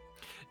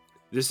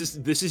 This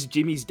is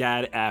Jimmy's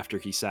dad after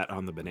he sat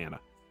on the banana.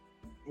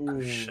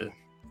 Oh, shit.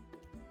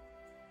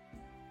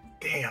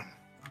 Damn.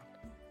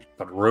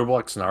 But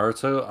Roblox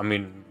Naruto. I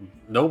mean,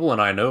 Noble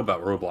and I know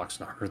about Roblox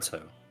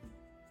Naruto.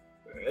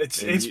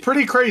 It's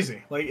pretty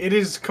crazy. Like, it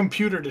is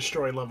computer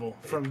destroy level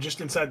from just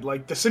inside.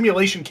 Like, the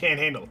simulation can't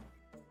handle it.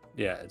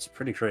 Yeah, it's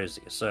pretty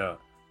crazy. So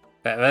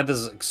that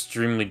is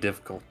extremely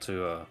difficult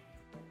to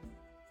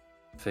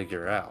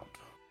figure out.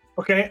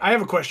 Okay, I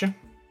have a question.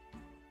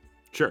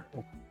 Sure.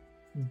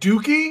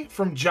 Dookie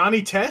from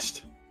Johnny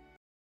Test?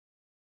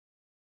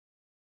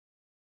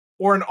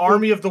 Or an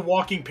army of the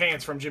walking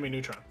pants from Jimmy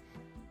Neutron?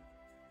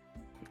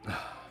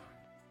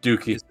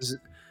 Dookie.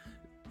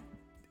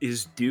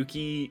 Is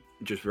Dookie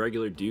just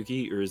regular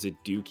Dookie, or is it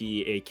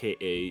Dookie,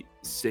 aka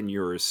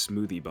Senor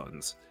Smoothie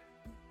Buns?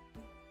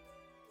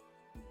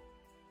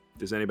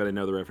 Does anybody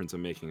know the reference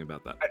I'm making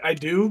about that? I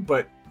do,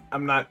 but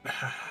I'm not.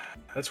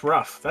 That's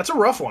rough. That's a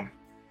rough one.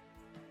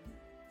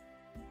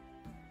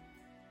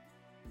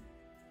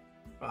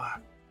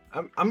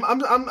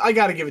 I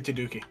gotta give it to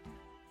Dookie.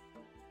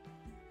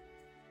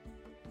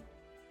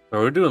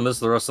 We're doing this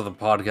the rest of the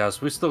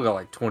podcast. We still got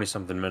like 20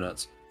 something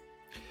minutes.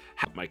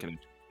 Mike and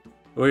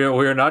We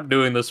are not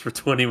doing this for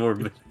 20 more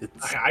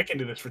minutes. I can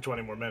do this for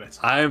 20 more minutes.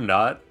 I am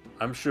not.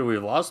 I'm sure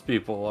we've lost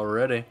people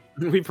already.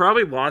 we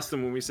probably lost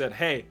them when we said,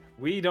 "Hey,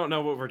 we don't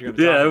know what we're going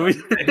to Yeah,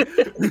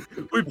 talk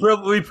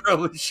about." we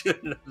probably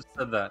shouldn't have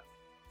said that.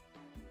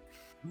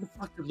 When the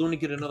fuck did Luna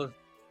get another?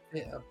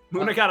 Yeah.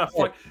 Luna got a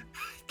fuck.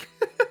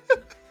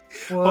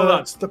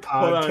 What's the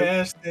hold on.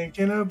 podcast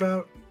thinking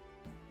about?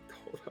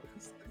 Hold on.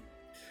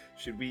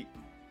 Should we?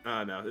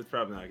 No, it's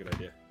probably not a good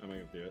idea. I'm not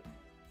gonna do it.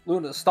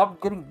 Luna,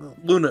 stop getting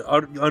Luna.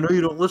 I know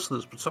you don't listen to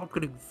this, but stop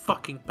getting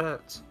fucking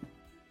pets.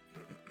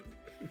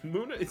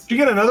 Luna is. Did you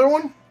get another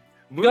one?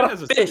 You Luna got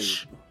has a a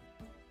fish.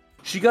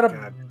 She got a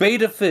God.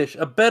 beta fish,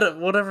 a beta,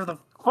 whatever the.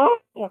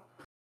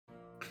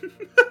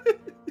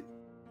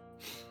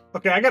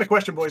 Okay, I got a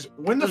question, boys.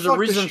 When the There's a fuck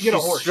reason does she get a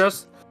she's horse?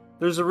 stressed.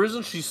 There's a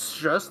reason she's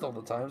stressed all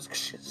the time. Because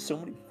she has so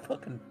many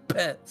fucking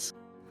pets.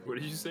 What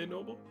did you say,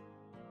 Noble?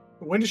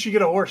 When does she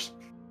get a horse?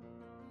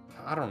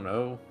 I don't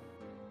know.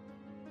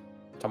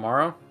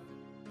 Tomorrow?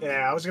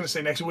 Yeah, I was gonna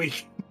say next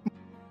week.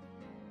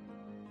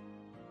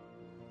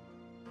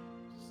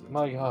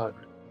 My God.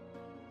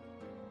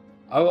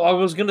 I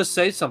was gonna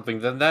say something,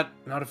 then that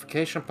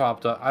notification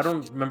popped up. I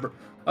don't remember.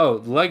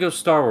 Oh, Lego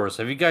Star Wars.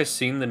 Have you guys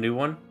seen the new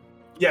one?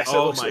 Yes, it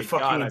looks like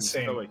fucking I'm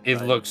insane. so It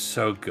excited. looks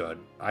so good.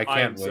 I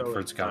can't wait so for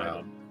it to come out.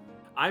 excited.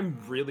 I'm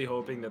really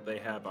hoping that they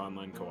have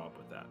online co-op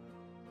with that,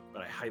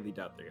 but I highly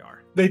doubt they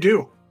are. They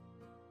do.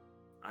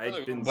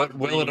 I've been. But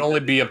will it reading only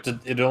that- be up to?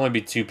 It'd only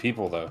be 2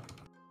 people though.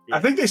 I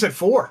think they said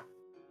 4.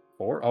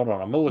 4? Hold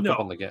on, I'm gonna look up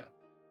No. on the game.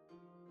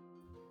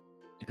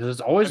 Because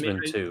it's always I mean,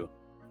 been 2.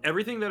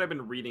 Everything that I've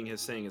been reading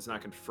is saying it's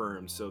not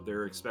confirmed, so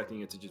they're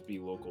expecting it to just be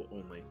local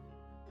only.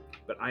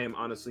 But I am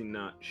honestly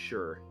not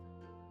sure.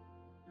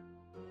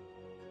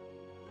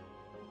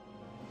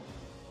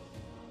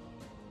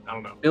 I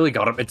don't know. Billy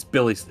got him. It's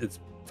Billy's. It's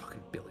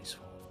fucking Billy's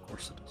fault.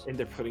 course it is. And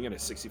they're putting in a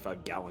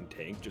 65-gallon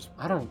tank. Just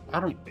I don't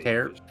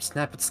care.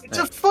 Snap it, It's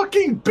a snap.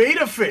 fucking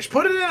beta fish.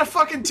 Put it in a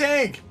fucking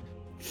tank.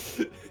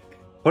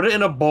 Put it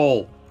in a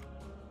bowl.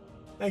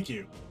 Thank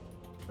you.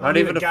 I Not don't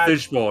even need a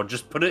fish bowl.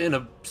 Just put it in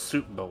a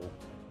soup bowl.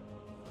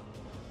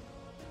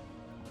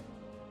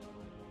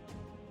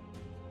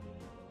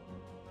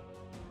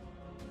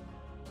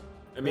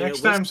 I mean, Next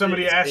it time lists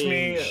somebody it asks as me,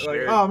 being like,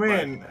 shared oh by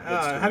man,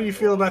 how do you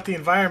feel about the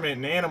environment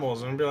and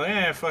animals? And I'll be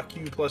like, fuck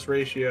you plus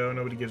ratio.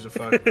 Nobody gives a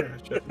fuck. Shut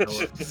the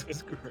hell up.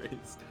 Jesus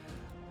Christ.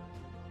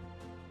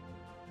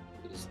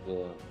 Is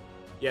the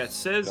Yeah, it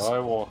says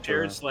Skywalker.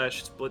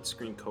 shared/split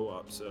screen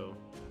co-op. So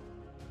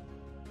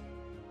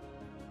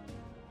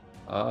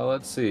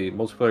Let's see.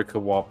 Multiplayer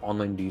co-op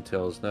online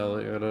details. Now.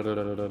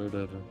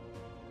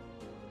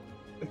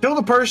 Until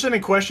the person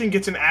in question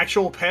gets an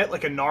actual pet,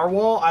 like a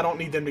narwhal, I don't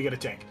need them to get a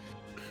tank.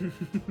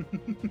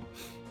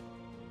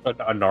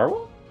 A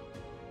narwhal?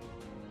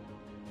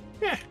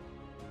 Yeah.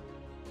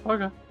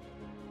 Okay.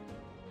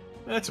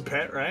 That's a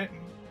pet, right?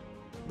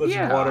 Lives in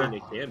Yeah. water.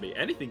 it can be.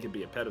 Anything can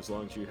be a pet as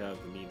long as you have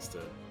the means to,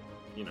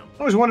 you know. I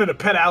always wanted a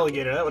pet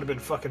alligator. That would have been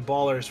fucking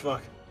baller as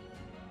fuck.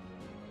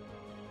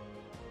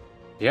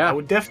 I Yeah.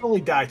 would definitely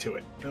die to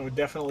it. That would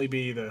definitely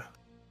be the.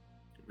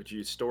 Would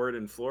you store it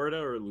in Florida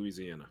or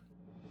Louisiana?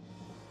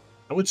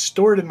 I would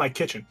store it in my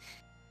kitchen.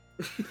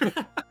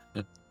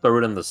 Throw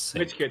it in the sink.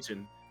 Which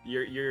kitchen?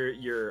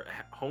 Your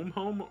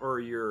home or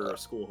your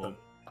school home?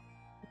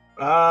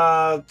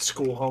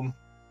 School home.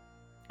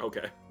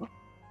 Okay.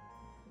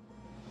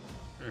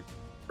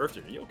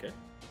 Earther, are you okay?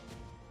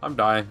 I'm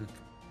dying.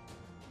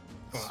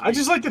 I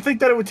just like to think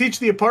that it would teach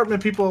the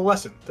apartment people a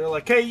lesson. They're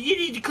like, hey, you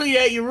need to clean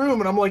out your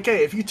room. And I'm like,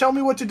 hey, if you tell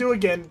me what to do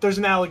again, there's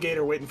an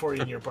alligator waiting for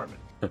you in your apartment.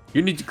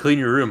 You need to clean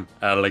your room,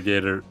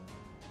 alligator.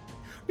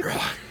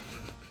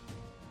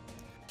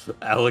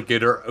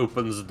 Alligator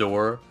opens the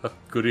door.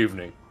 Good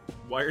evening.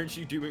 Why aren't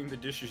you doing the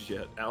dishes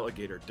yet?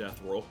 Alligator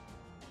death roll.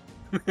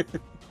 I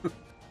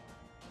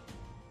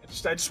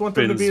just want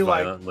them to Spins be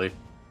violently.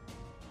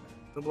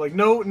 like,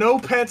 no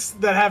pets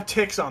that have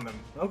ticks on them.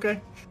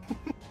 Okay.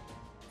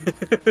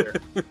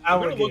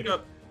 Alligator.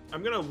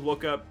 I'm gonna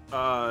look up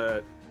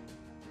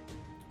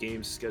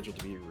games scheduled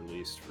to be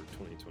released for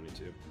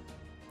 2022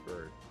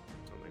 or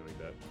something like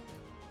that.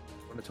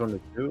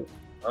 2022?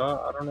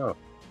 I don't know.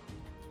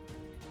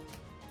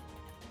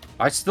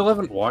 I still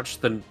haven't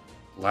watched the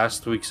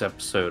last week's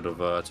episode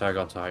of Attack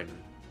on Titan.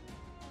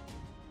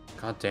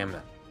 God damn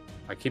it.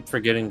 I keep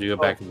forgetting to go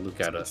back and look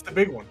at It's it. the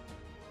big one.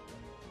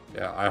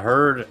 Yeah, I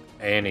heard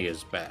Annie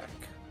is back.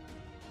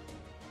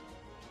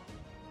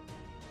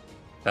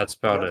 That's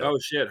about it. Oh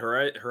shit!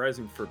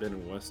 Horizon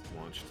Forbidden West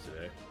launched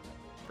today.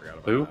 Forgot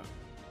about Who? that.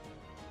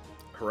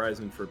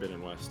 Horizon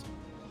Forbidden West.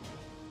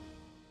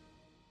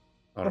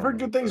 I I've don't heard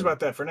know. good things about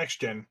that for next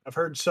gen. I've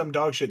heard some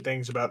dog shit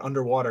things about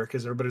underwater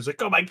because everybody's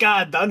like, oh my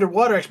god, the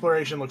underwater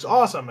exploration looks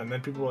awesome. And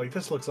then people are like,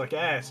 this looks like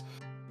ass.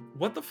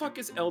 What the fuck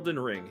is Elden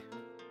Ring?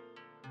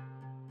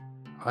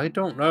 I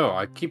don't know.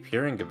 I keep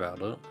hearing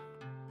about it.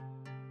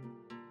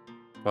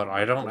 But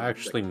I don't Oh,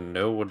 actually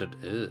know what it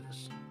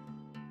is.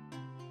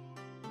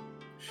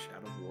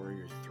 Shadow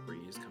Warrior 3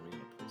 is coming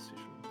on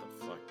PlayStation. What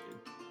the fuck,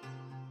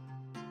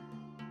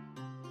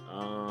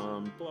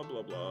 dude? Blah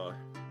blah blah.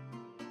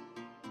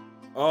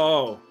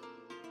 Oh,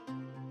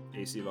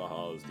 AC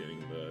Valhalla is getting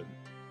the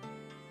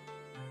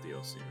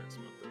DLC next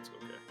month. That's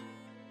okay.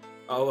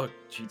 Oh look,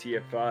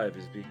 GTA 5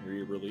 is being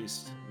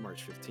re-released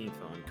March 15th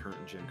on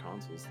current gen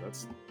consoles.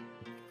 That's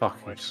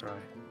Fucking Nice. Christ.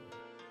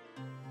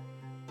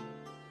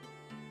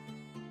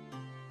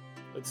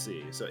 Let's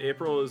see. So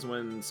April is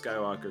when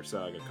Skywalker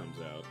Saga comes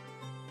out.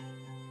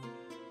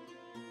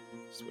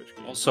 Switch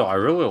game. Also, I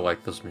really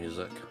like this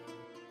music.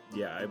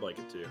 Yeah, I like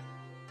it too.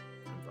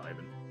 I'm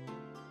vibing.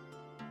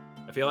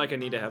 I feel like I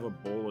need to have a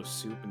bowl of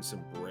soup and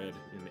some bread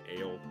and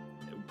ale.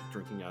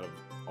 Drinking out of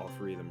all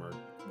three of them are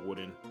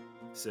wooden,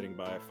 sitting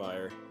by a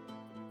fire,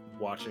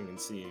 watching and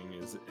seeing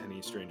as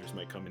any strangers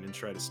might come in and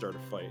try to start a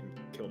fight and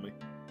kill me.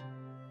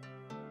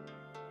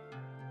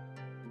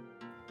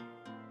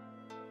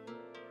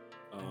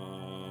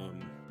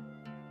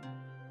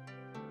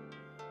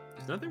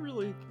 There's nothing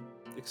really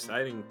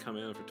exciting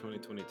coming out for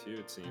 2022,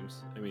 it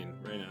seems. I mean,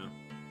 right now.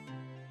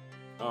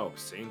 Oh,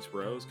 Saints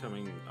Row is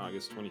coming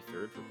August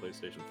 23rd for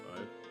PlayStation 5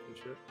 and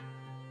shit.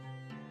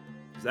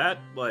 Is that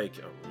like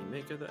a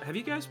remake of that? Have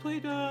you guys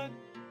played played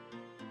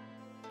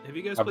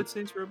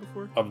Saints Row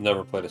before? I've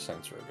never played a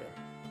Saints Row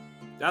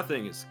game. That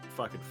thing is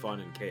fucking fun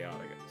and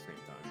chaotic at the same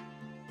time.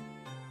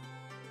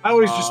 I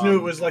always just knew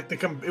it was like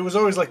it was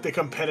always like the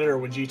competitor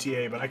with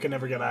GTA, but I could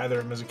never get either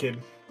of them as a kid.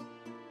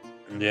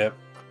 Yep.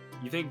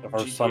 You think Or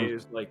GTA some-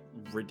 is like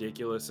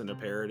ridiculous and a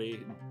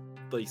parody?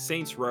 Like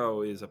Saints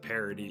Row is a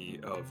parody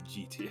of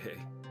GTA.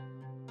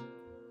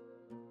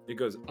 It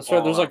goes. That's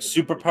right, there's all like out.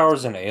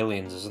 superpowers and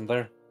aliens, isn't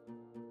there?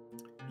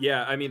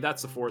 Yeah, I mean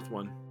that's the fourth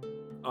one.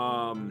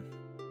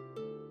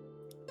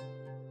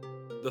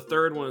 The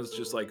third one is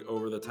just like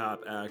over the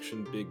top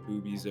action, big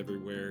boobies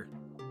everywhere,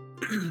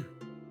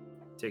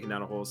 taking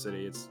down a whole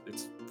city. It's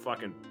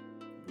fucking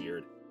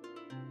weird.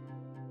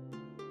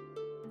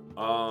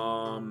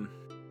 Yeah,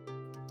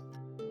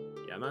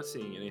 I'm not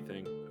seeing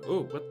anything.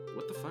 Oh,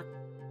 what the fuck?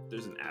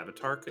 There's an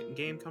Avatar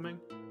game coming.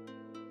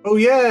 Oh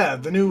yeah,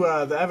 the new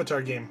the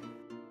Avatar game.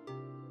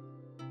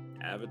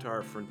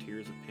 Avatar: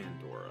 Frontiers of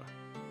Pandora.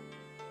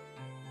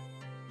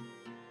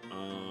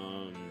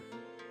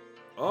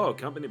 Oh,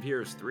 Company of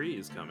Heroes 3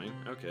 is coming.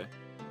 Okay.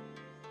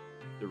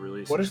 The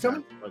release. What is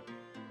coming?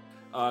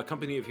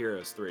 Company of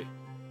Heroes 3.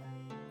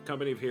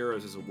 Company of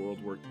Heroes is a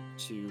World War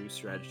II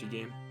strategy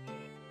game.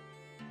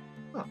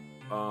 Huh.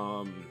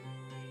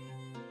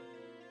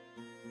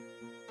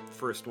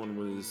 First one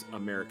was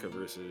America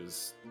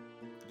versus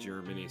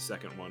Germany.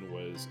 Second one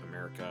was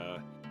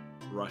America,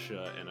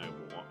 Russia, and I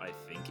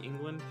think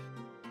England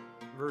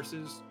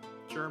versus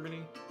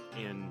Germany.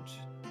 And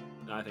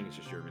no, I think it's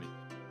just Germany.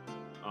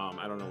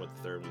 I don't know what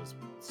the third one is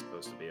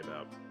supposed to be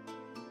about.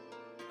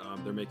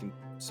 They're making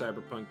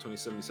Cyberpunk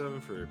 2077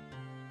 for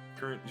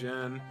current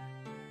gen.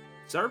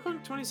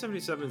 Cyberpunk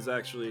 2077 is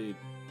actually...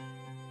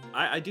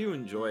 I do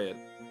enjoy it.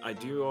 I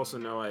do also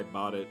know I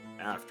bought it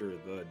after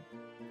the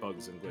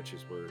bugs and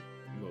glitches were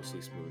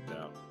mostly smoothed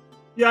out.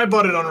 Yeah, I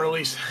bought it on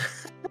release.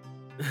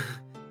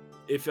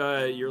 If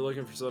you're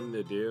looking for something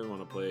to do and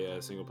want to play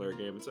a single player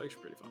game, it's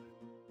actually pretty fun.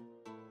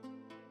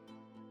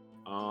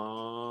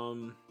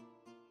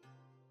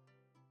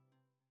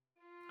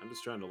 I'm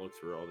just trying to look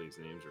through all these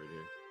names right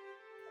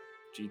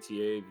here.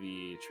 GTA,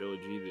 the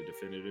trilogy, the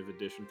definitive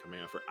edition coming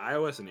out for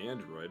iOS and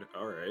Android.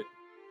 All right.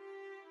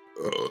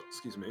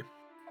 Excuse me.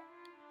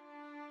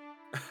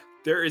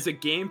 There is a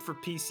game for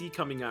PC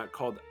coming out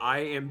called I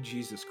Am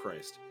Jesus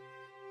Christ.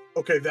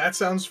 Okay, that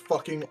sounds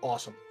fucking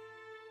awesome.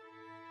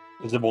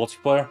 Is it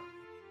multiplayer?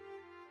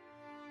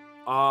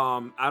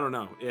 I don't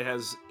know.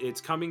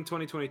 It's coming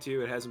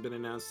 2022. It hasn't been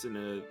announced in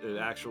an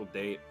actual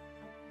date.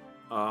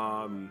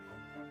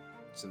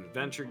 It's an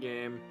adventure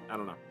game. I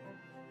don't know.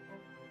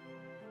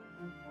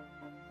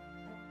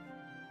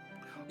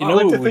 You I know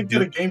like what to we think that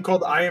do? a game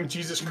called I Am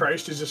Jesus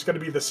Christ is just going to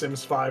be The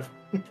Sims 5.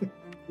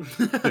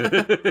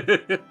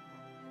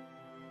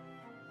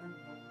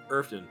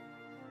 Irfton.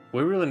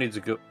 We really need to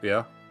go.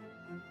 Yeah,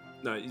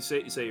 No, you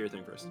say your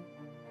thing first.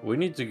 we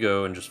need to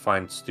go and just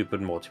find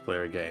stupid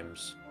multiplayer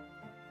games.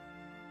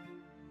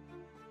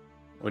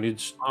 We need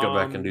to just go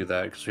back and do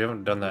that because we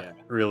haven't done that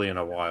yeah. really in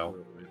a while.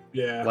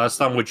 Yeah. Last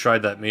time we tried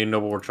that, me and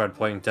Noble were tried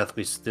playing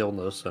Deathly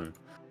Stillness, and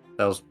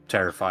that was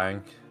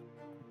terrifying.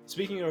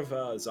 Speaking of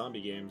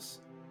zombie games,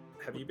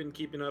 have you been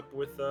keeping up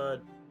with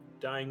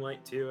Dying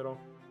Light 2 at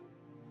all?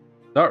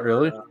 Not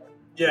really.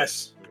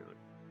 Yes.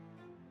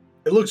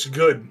 It looks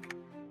good.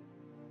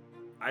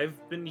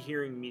 I've been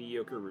hearing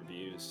mediocre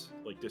reviews,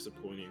 like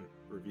disappointing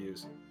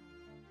reviews.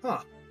 Huh.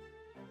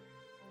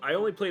 I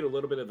only played a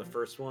little bit of the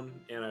first one,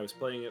 and I was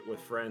playing it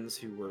with friends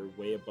who were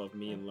way above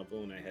me in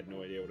level, and I had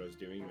no idea what I was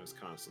doing. I was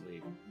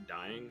constantly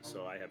dying,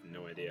 so I have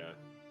no idea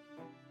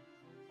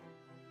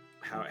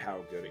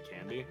how good it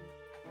can be.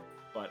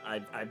 But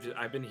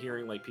I've been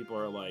hearing like people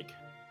are like,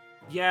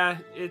 yeah,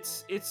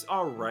 it's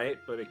all right,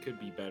 but it could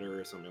be better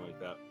or something like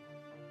that.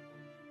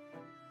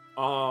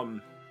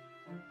 Want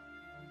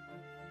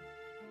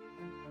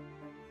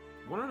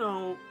to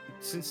know,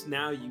 since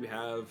now you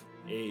have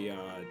a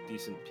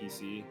decent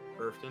PC,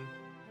 Irfton,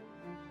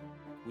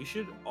 we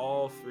should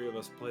all three of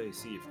us play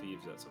Sea of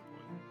Thieves at some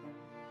point.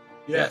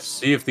 Yes.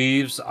 Sea of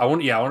Thieves. I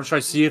want to try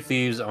Sea of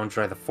Thieves. I want to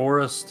try The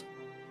Forest.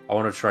 I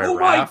want to try Oh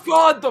Raft. my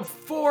god, The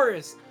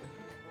Forest!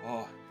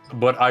 Oh.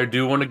 But I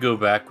do want to go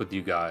back with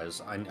you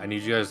guys. I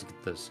need you guys to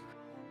get this.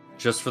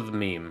 Just for the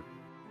meme.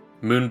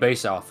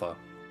 Moonbase Alpha.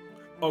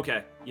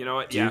 Okay, you know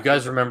what? Do you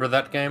guys remember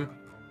that game?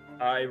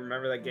 I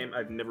remember that game.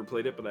 I've never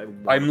played it, but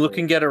I'm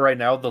looking at it right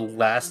now. The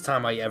last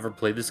time I ever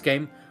played this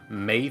game,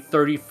 May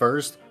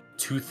 31st,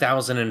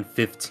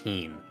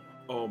 2015.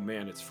 Oh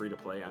man, it's free to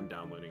play. I'm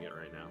downloading it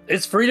right now.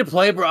 It's free to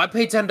play, bro. I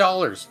paid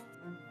 $10.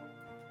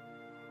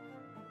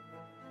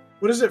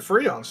 What is it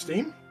free on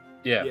Steam?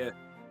 Yeah.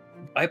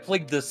 I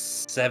played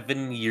this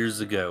 7 years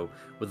ago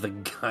with a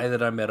guy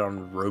that I met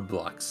on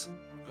Roblox.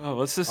 Oh,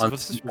 what's this old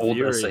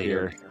review right essay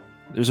here?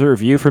 There's a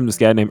review from this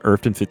guy named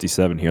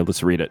Irfton57 here.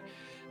 Let's read it.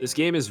 This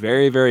game is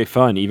very, very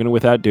fun, even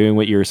without doing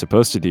what you're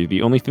supposed to do.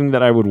 The only thing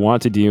that I would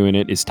want to do in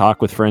it is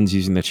talk with friends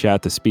using the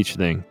chat-to-speech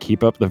thing.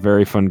 Keep up the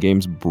very fun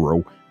games,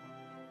 bro.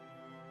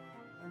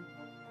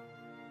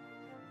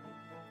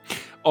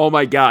 Oh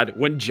my god,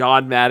 when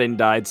John Madden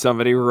died,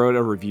 somebody wrote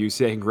a review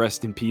saying,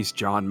 "Rest in peace,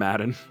 John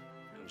Madden."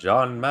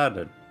 John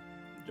Madden.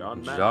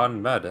 John Madden.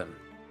 John Madden.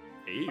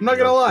 Hey, I'm not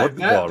gonna lie,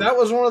 Football. that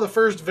was one of the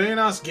first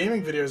Vanoss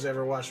gaming videos I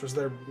ever watched. Was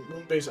their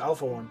Moonbase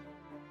Alpha one?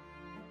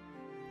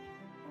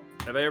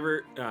 Have I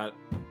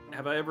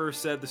ever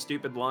said the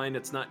stupid line,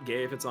 "It's not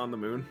gay if it's on the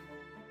moon"?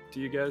 To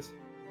you guys?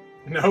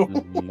 No.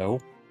 No.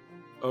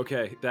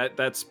 Okay,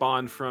 that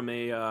spawned from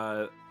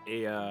an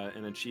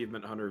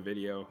Achievement Hunter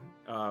video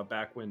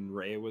back when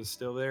Ray was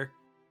still there.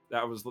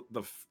 That was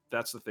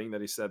that's the thing that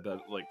he said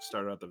that like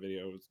started out the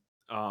video.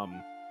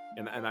 And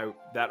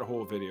that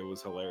whole video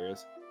was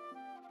hilarious.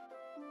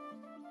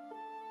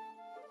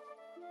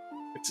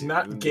 It's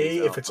not gay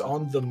if it's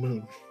on the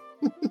moon.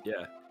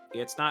 Yeah,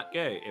 It's not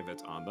gay if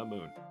it's on the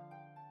moon.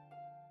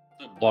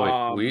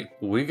 Bobby,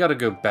 we got to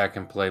go back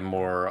and play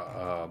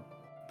more.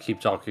 Keep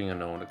talking and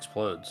no one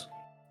explodes.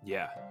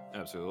 Yeah,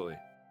 absolutely.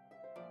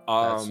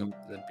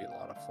 That'd be a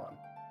lot of fun.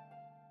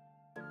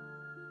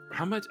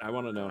 How much? I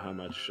want to know how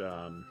much.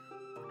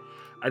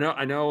 I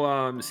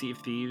know. Sea of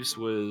Thieves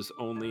was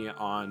only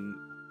on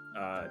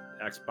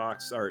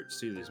Xbox or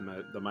excuse me,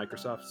 the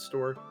Microsoft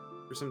Store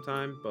for some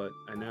time, but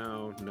I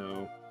now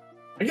know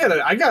I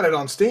got it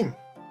on Steam.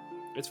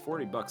 it's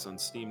 $40 on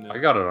Steam now. I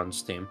got it on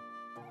Steam.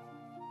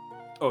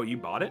 Oh, you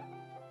bought it?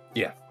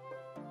 Yeah.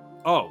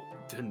 Oh,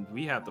 then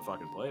we have to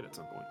fucking play it at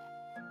some point.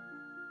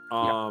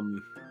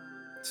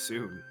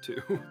 Soon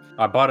too.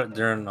 I bought it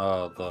during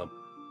the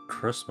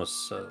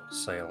Christmas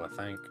sale, I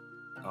think.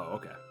 Oh,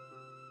 okay.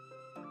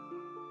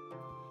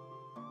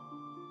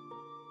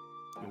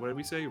 What did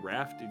we say?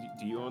 Raft?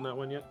 Do you own that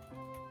one yet?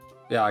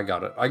 Yeah, I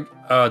got it.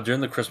 I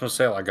during the Christmas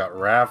sale, I got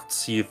Raft,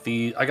 Sea of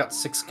Thieves. I got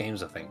 6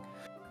 games, I think.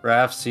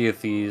 Raft, Sea of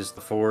Thieves,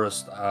 The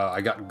Forest.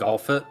 I got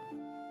Golf It.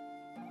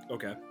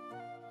 Okay.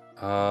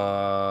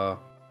 A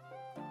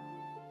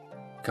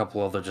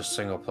couple other just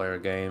single player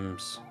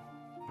games.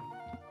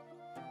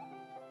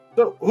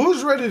 So,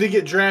 who's ready to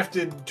get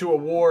drafted to a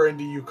war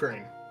into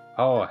Ukraine?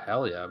 Oh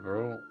hell yeah,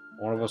 bro!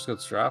 One of us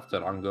gets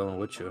drafted. I'm going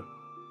with you.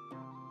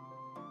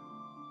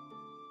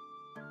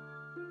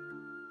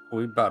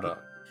 We about to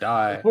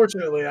die.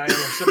 Unfortunately, I am of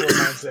similar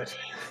mindset.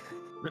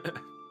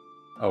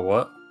 Oh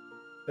what?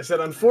 I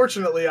said,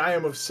 unfortunately, I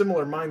am of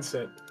similar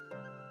mindset.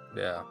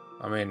 Yeah,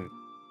 I mean,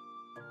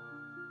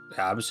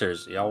 yeah, I'm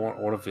serious. Y'all want?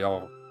 What if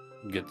y'all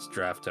gets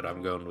drafted?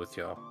 I'm going with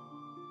y'all.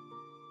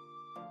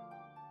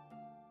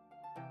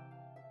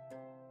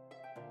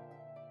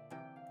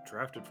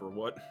 Drafted for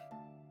what?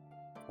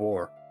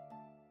 War.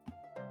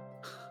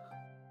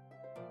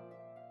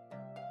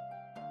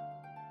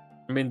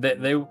 I mean,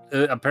 they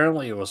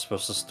apparently it was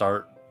supposed to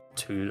start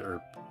 2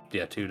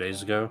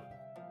 days ago.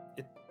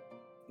 It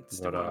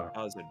still But, won't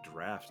cause a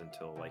draft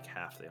until like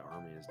half the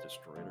army is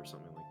destroyed or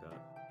something like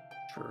that.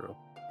 True.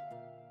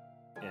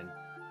 And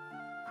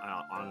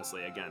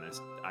honestly, again,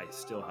 I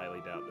still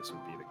highly doubt this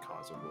would be the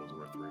cause of World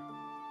War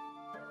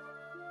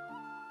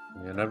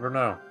III. You never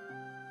know.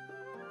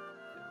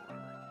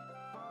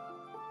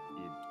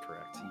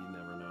 Correct. You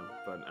never know.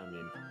 But I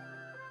mean,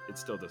 it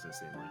still doesn't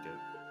seem like it.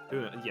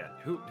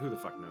 Who the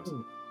fuck knows?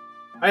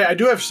 I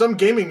do have some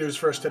gaming news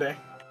for us today.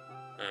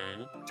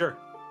 Sure.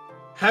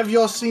 Have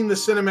y'all seen the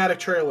cinematic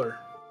trailer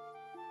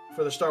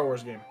for the Star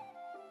Wars game?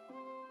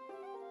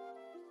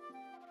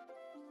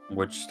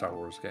 Which Star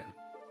Wars game?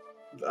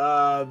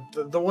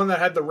 The one that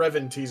had the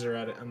Revan teaser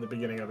at it in the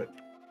beginning of it.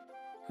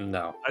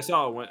 No. I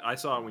saw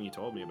it when you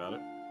told me about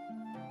it.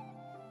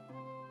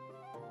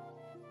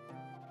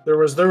 There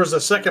was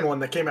a second one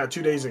that came out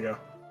 2 days ago.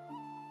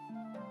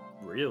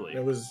 Really?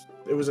 It was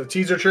a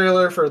teaser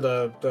trailer for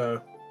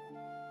the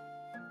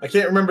I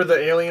can't remember the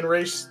alien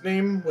race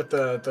name with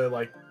the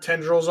like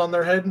tendrils on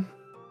their head.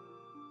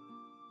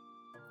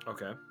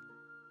 Okay.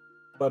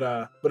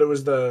 But it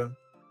was the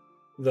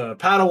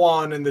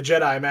Padawan and the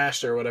Jedi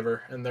Master or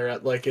whatever, and they're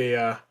at like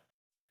a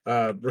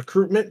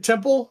recruitment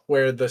temple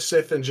where the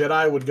Sith and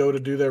Jedi would go to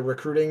do their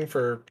recruiting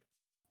for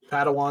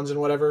Padawans and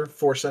whatever,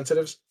 Force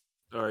sensitives.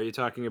 Are you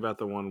talking about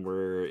the one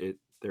where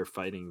they're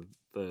fighting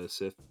the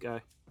Sith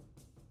guy?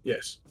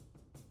 Yes.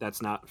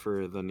 That's not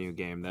for the new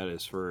game. That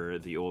is for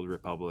the Old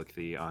Republic,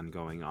 the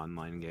ongoing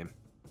online game.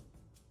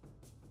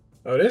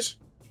 Oh, it is?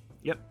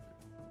 Yep.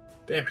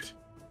 Damn it.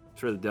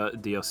 For the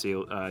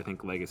DLC, I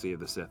think Legacy of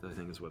the Sith, I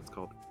think is what it's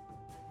called.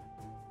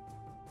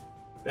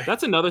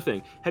 That's another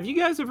thing. Have you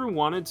guys ever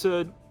wanted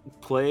to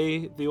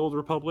play the Old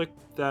Republic,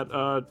 that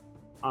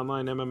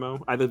online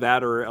MMO? Either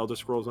that or Elder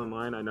Scrolls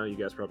Online? I know you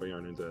guys probably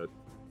aren't into it.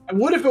 And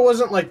what if it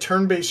wasn't like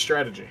turn-based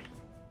strategy?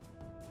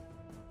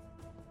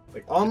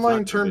 Like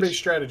online turn-based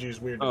strategy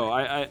is weird. Oh,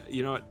 I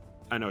you know what?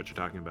 I know what you're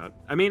talking about.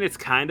 I mean, it's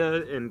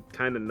kinda and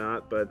kinda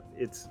not, but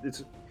it's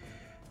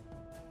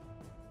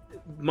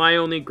my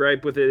only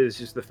gripe with it is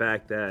just the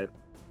fact that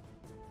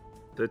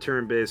the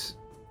turn-based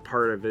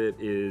part of it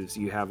is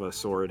you have a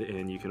sword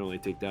and you can only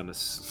take down a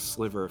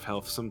sliver of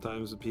health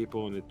sometimes with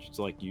people, and it's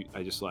like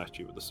I just slashed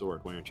you with a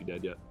sword. Why aren't you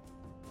dead yet?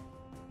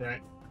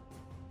 Right.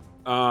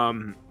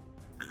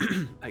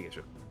 I get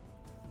you.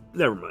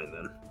 Never mind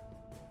then.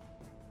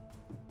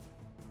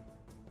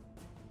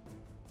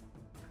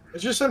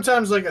 It's just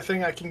sometimes like a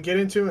thing I can get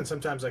into, and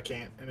sometimes I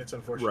can't, and it's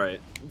unfortunate.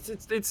 Right.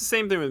 It's the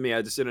same thing with me.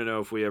 I just didn't know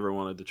if we ever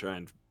wanted to try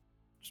and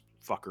just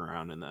fuck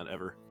around in that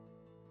ever.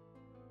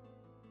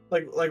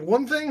 Like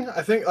one thing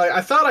I think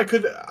I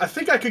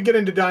think I could get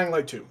into Dying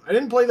Light 2. I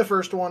didn't play the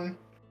first one.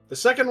 The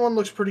second one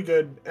looks pretty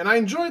good, and I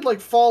enjoyed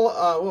like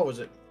what was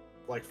it?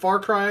 Like Far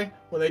Cry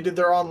when they did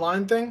their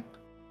online thing.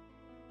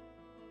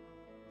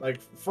 Like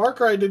Far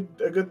Cry did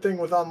a good thing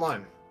with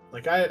online.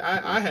 Like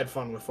I had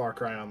fun with Far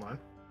Cry Online.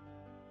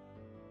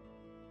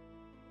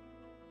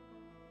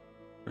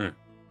 I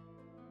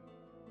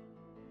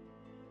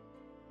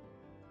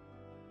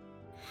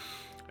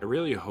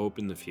really hope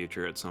in the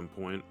future at some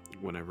point,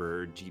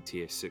 whenever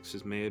GTA 6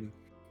 is made,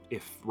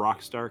 if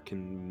Rockstar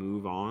can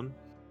move on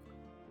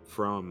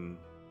from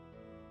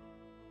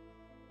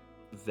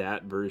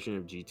that version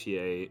of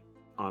GTA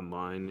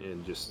Online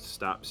and just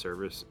stop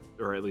service,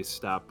 or at least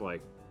stop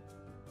like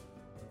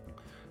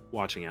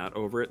watching out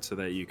over it, so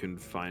that you can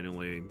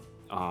finally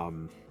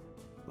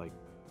like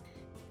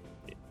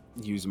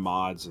use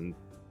mods and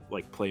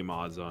like play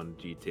mods on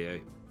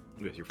GTA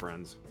with your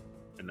friends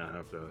and not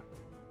have to.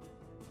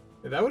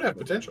 Yeah, that would have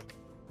potential.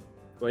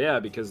 Well, yeah,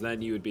 because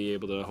then you would be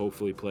able to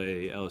hopefully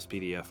play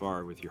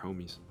LSPDFR with your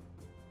homies.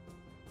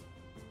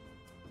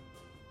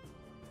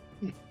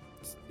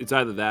 It's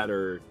either that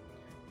or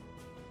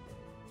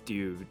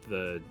do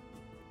the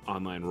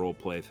online role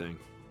play thing,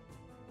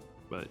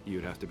 but you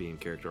would have to be in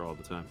character all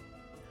the time.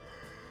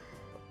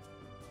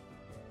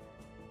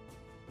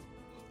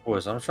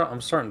 Boys,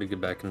 I'm starting to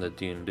get back into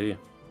D&D.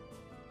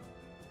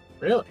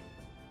 Really?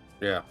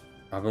 Yeah,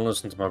 I've been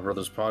listening to my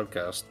brother's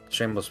podcast.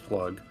 Shameless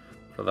plug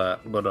for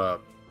that, but I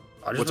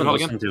just What's it been called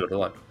listening to it a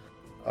lot.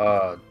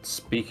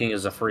 Speaking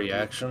is a free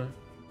action.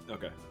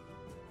 Okay.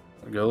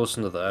 Go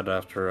listen to that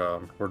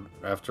after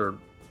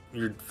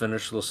you're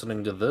finished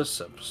listening to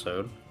this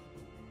episode.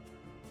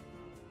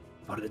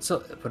 But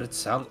it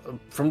sounds,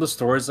 from the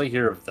stories I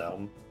hear of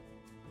them,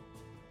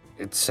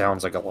 it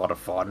sounds like a lot of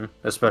fun,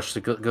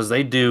 especially because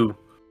they do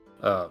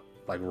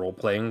like role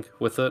playing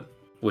with it,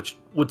 which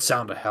would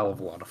sound a hell of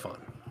a lot of fun.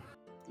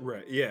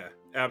 Right. Yeah.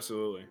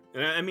 Absolutely.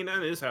 And I mean,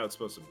 that is how it's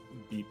supposed to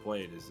be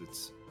played. Is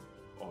it's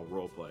all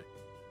role play.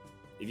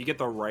 If you get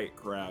the right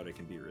crowd, it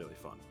can be really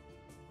fun.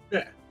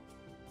 Yeah.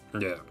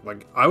 Yeah,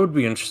 like I would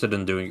be interested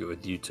in doing it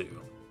with you two,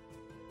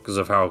 because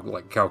of how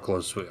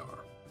close we are.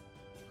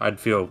 I'd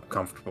feel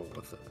comfortable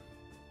with it.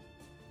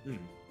 Hmm.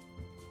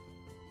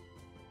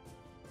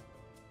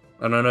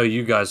 And I know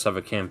you guys have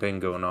a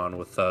campaign going on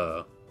with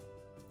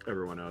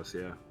Everyone else,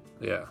 yeah.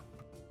 yeah.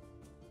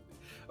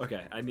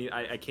 Okay,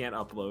 I can't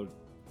upload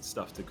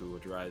stuff to Google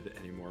Drive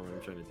anymore when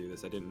I'm trying to do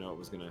this. I didn't know it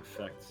was going to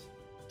affect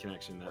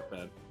connection that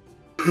bad.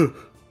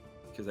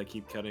 Because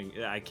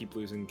I keep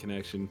losing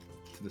connection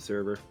to the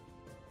server.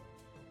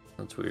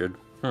 That's weird.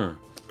 Can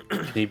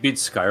you beat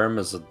Skyrim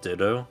as a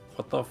Ditto?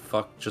 What the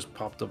fuck just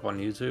popped up on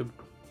YouTube?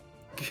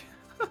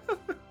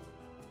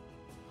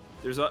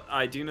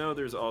 I do know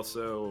there's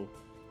also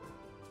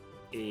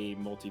a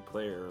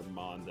multiplayer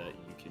mod that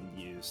you can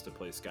use to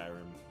play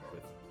Skyrim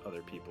with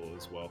other people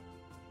as well.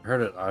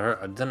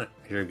 I didn't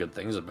hear good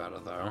things about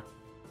it though.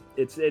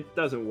 It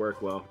doesn't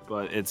work well,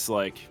 but it's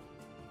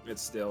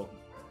still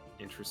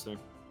interesting.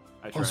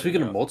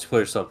 Speaking of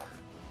multiplayer stuff,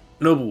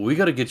 Noble, we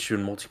gotta get you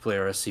in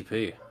multiplayer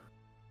SCP.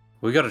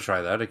 We gotta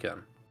try that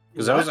again.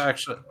 Because that was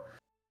actually...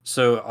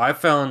 So I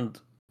found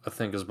a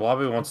thing, because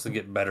Blobby wants to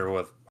get better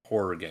with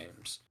horror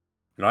games.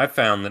 And I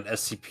found an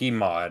SCP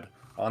mod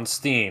on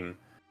Steam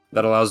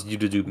that allows you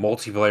to do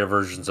multiplayer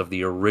versions of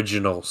the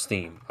original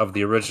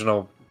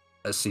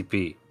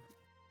SCP.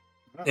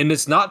 And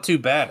it's not too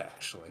bad,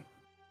 actually.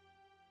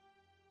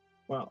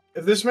 Well,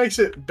 if this makes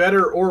it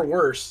better or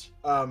worse,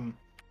 I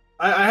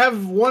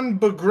have one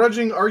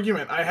begrudging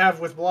argument I have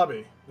with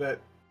Blobby that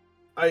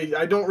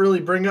I don't really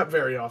bring up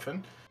very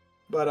often.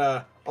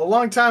 But a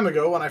long time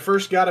ago, when I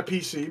first got a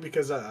PC,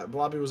 because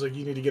Blobby was like,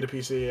 you need to get a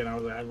PC, and I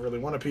was like, I really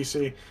want a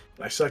PC.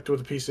 And I sucked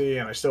with a PC,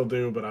 and I still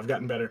do, but I've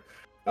gotten better.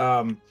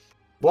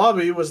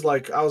 Blobby was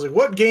like, I was like,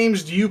 what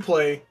games do you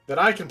play that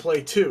I can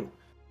play too?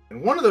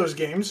 And one of those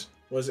games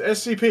was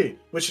SCP,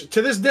 which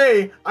to this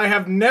day, I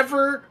have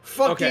never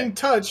fucking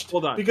touched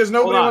because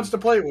nobody wants to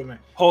play it with me.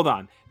 Hold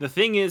on. The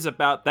thing is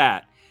about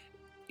that,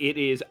 it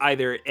is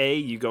either A,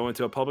 you go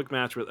into a public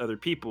match with other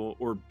people,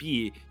 or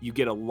B, you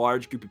get a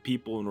large group of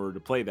people in order to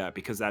play that,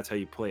 because that's how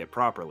you play it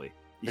properly.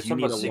 You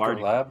need a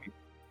secret lab?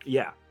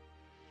 Yeah.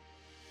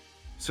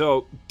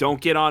 So don't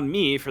get on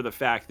me for the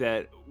fact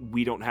that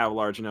we don't have a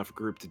large enough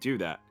group to do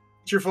that.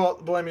 It's your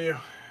fault. Blame you.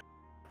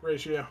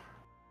 Ratio.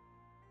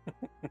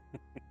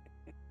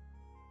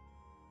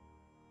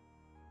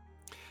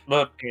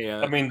 But,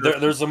 I mean,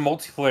 there's a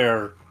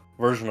multiplayer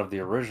version of the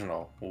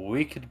original.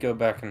 We could go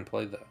back and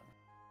play that.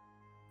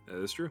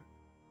 That is true.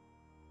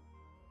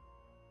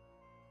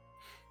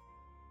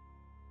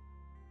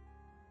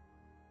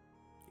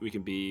 We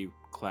can be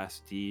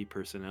Class D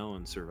personnel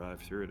and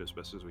survive through it as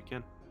best as we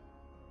can.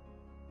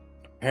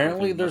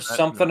 Apparently there's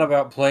something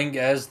about playing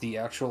as the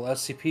actual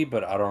SCP,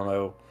 but I don't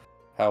know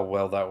how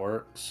well that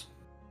works.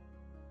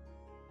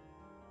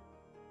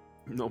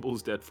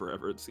 Noble's dead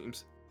forever, it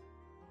seems.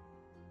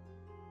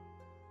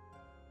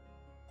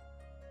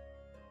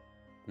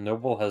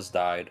 Noble has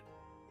died.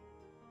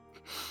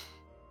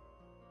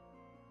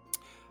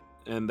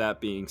 And that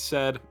being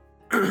said,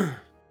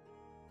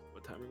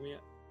 what time are we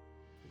at?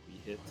 We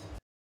hit...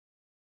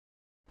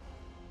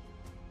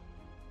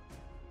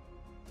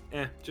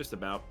 just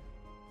about.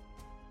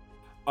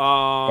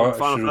 Final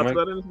thoughts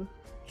about anything?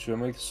 Should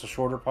we make this a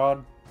shorter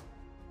pod?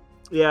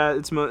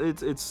 Yeah,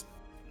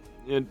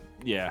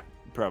 yeah,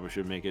 probably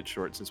should make it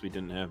short since we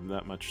didn't have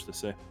that much to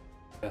say.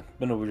 Yeah,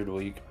 been a weird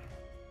week.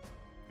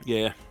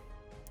 Yeah,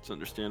 it's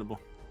understandable.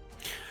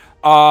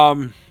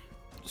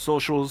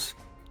 Socials,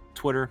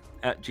 Twitter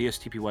at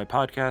GSTPY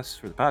Podcast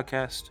for the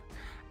podcast,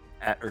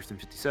 at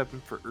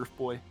Earthen57 for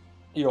Earthboy,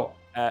 Yo.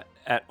 at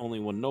Only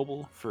One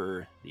Noble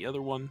for the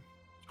other one.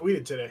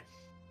 Tweeted today.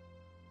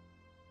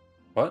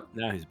 What?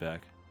 Now he's back.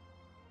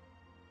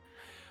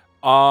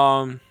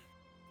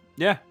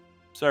 Yeah.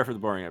 Sorry for the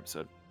boring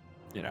episode.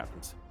 It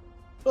happens.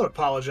 Don't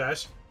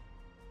apologize.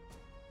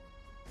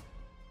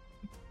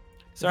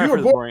 Sorry if for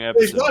you the were boring bored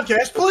with episode.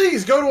 today's podcast,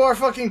 please go to our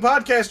fucking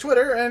podcast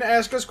Twitter and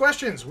ask us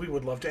questions. We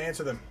would love to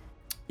answer them.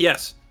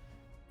 Yes.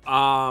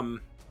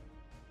 Perhaps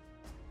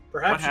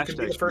What you could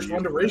be the hashtags first do you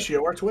one to use for that?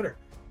 ratio our Twitter.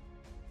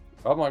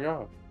 Oh my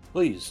god.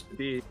 Please.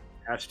 The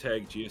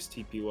hashtag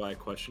GSTPY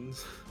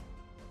questions.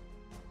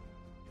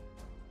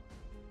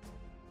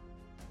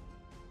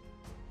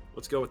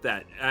 Let's go with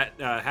that.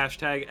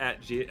 Hashtag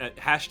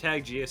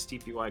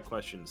GSTPY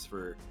questions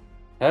for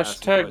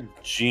Hashtag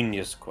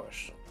genius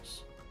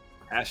questions.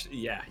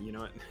 yeah, you know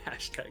what?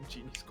 Hashtag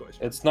genius questions.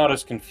 It's not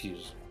as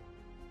confusing.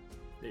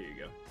 There you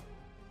go.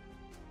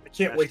 I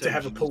can't wait to Hashtag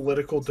have a genius.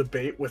 political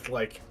debate with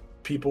like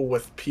people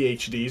with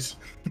PhDs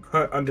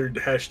under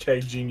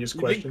hashtag genius You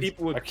think questions.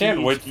 people with I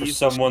can't wait for PhDs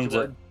someone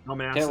are to-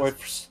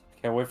 dumbasses?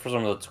 Can't wait for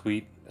someone to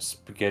tweet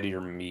spaghetti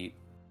or meat.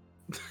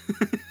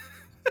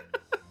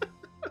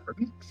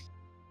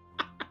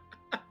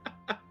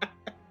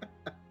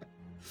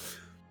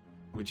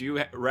 Would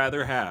you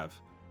rather have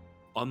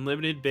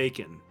unlimited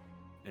bacon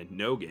and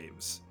no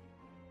games,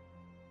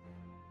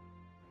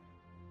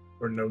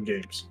 Or no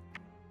games.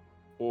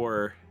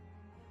 or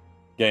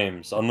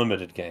Games,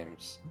 unlimited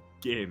games,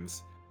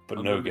 games but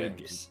no Unlimited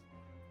games.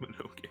 but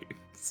no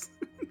games?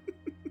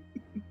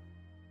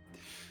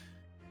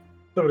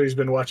 Somebody's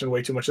been watching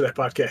way too much of that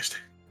podcast.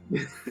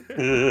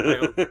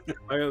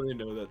 I only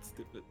know that's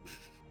stupid.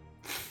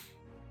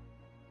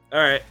 All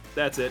right,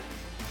 that's it.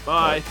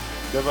 Bye.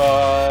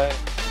 Goodbye.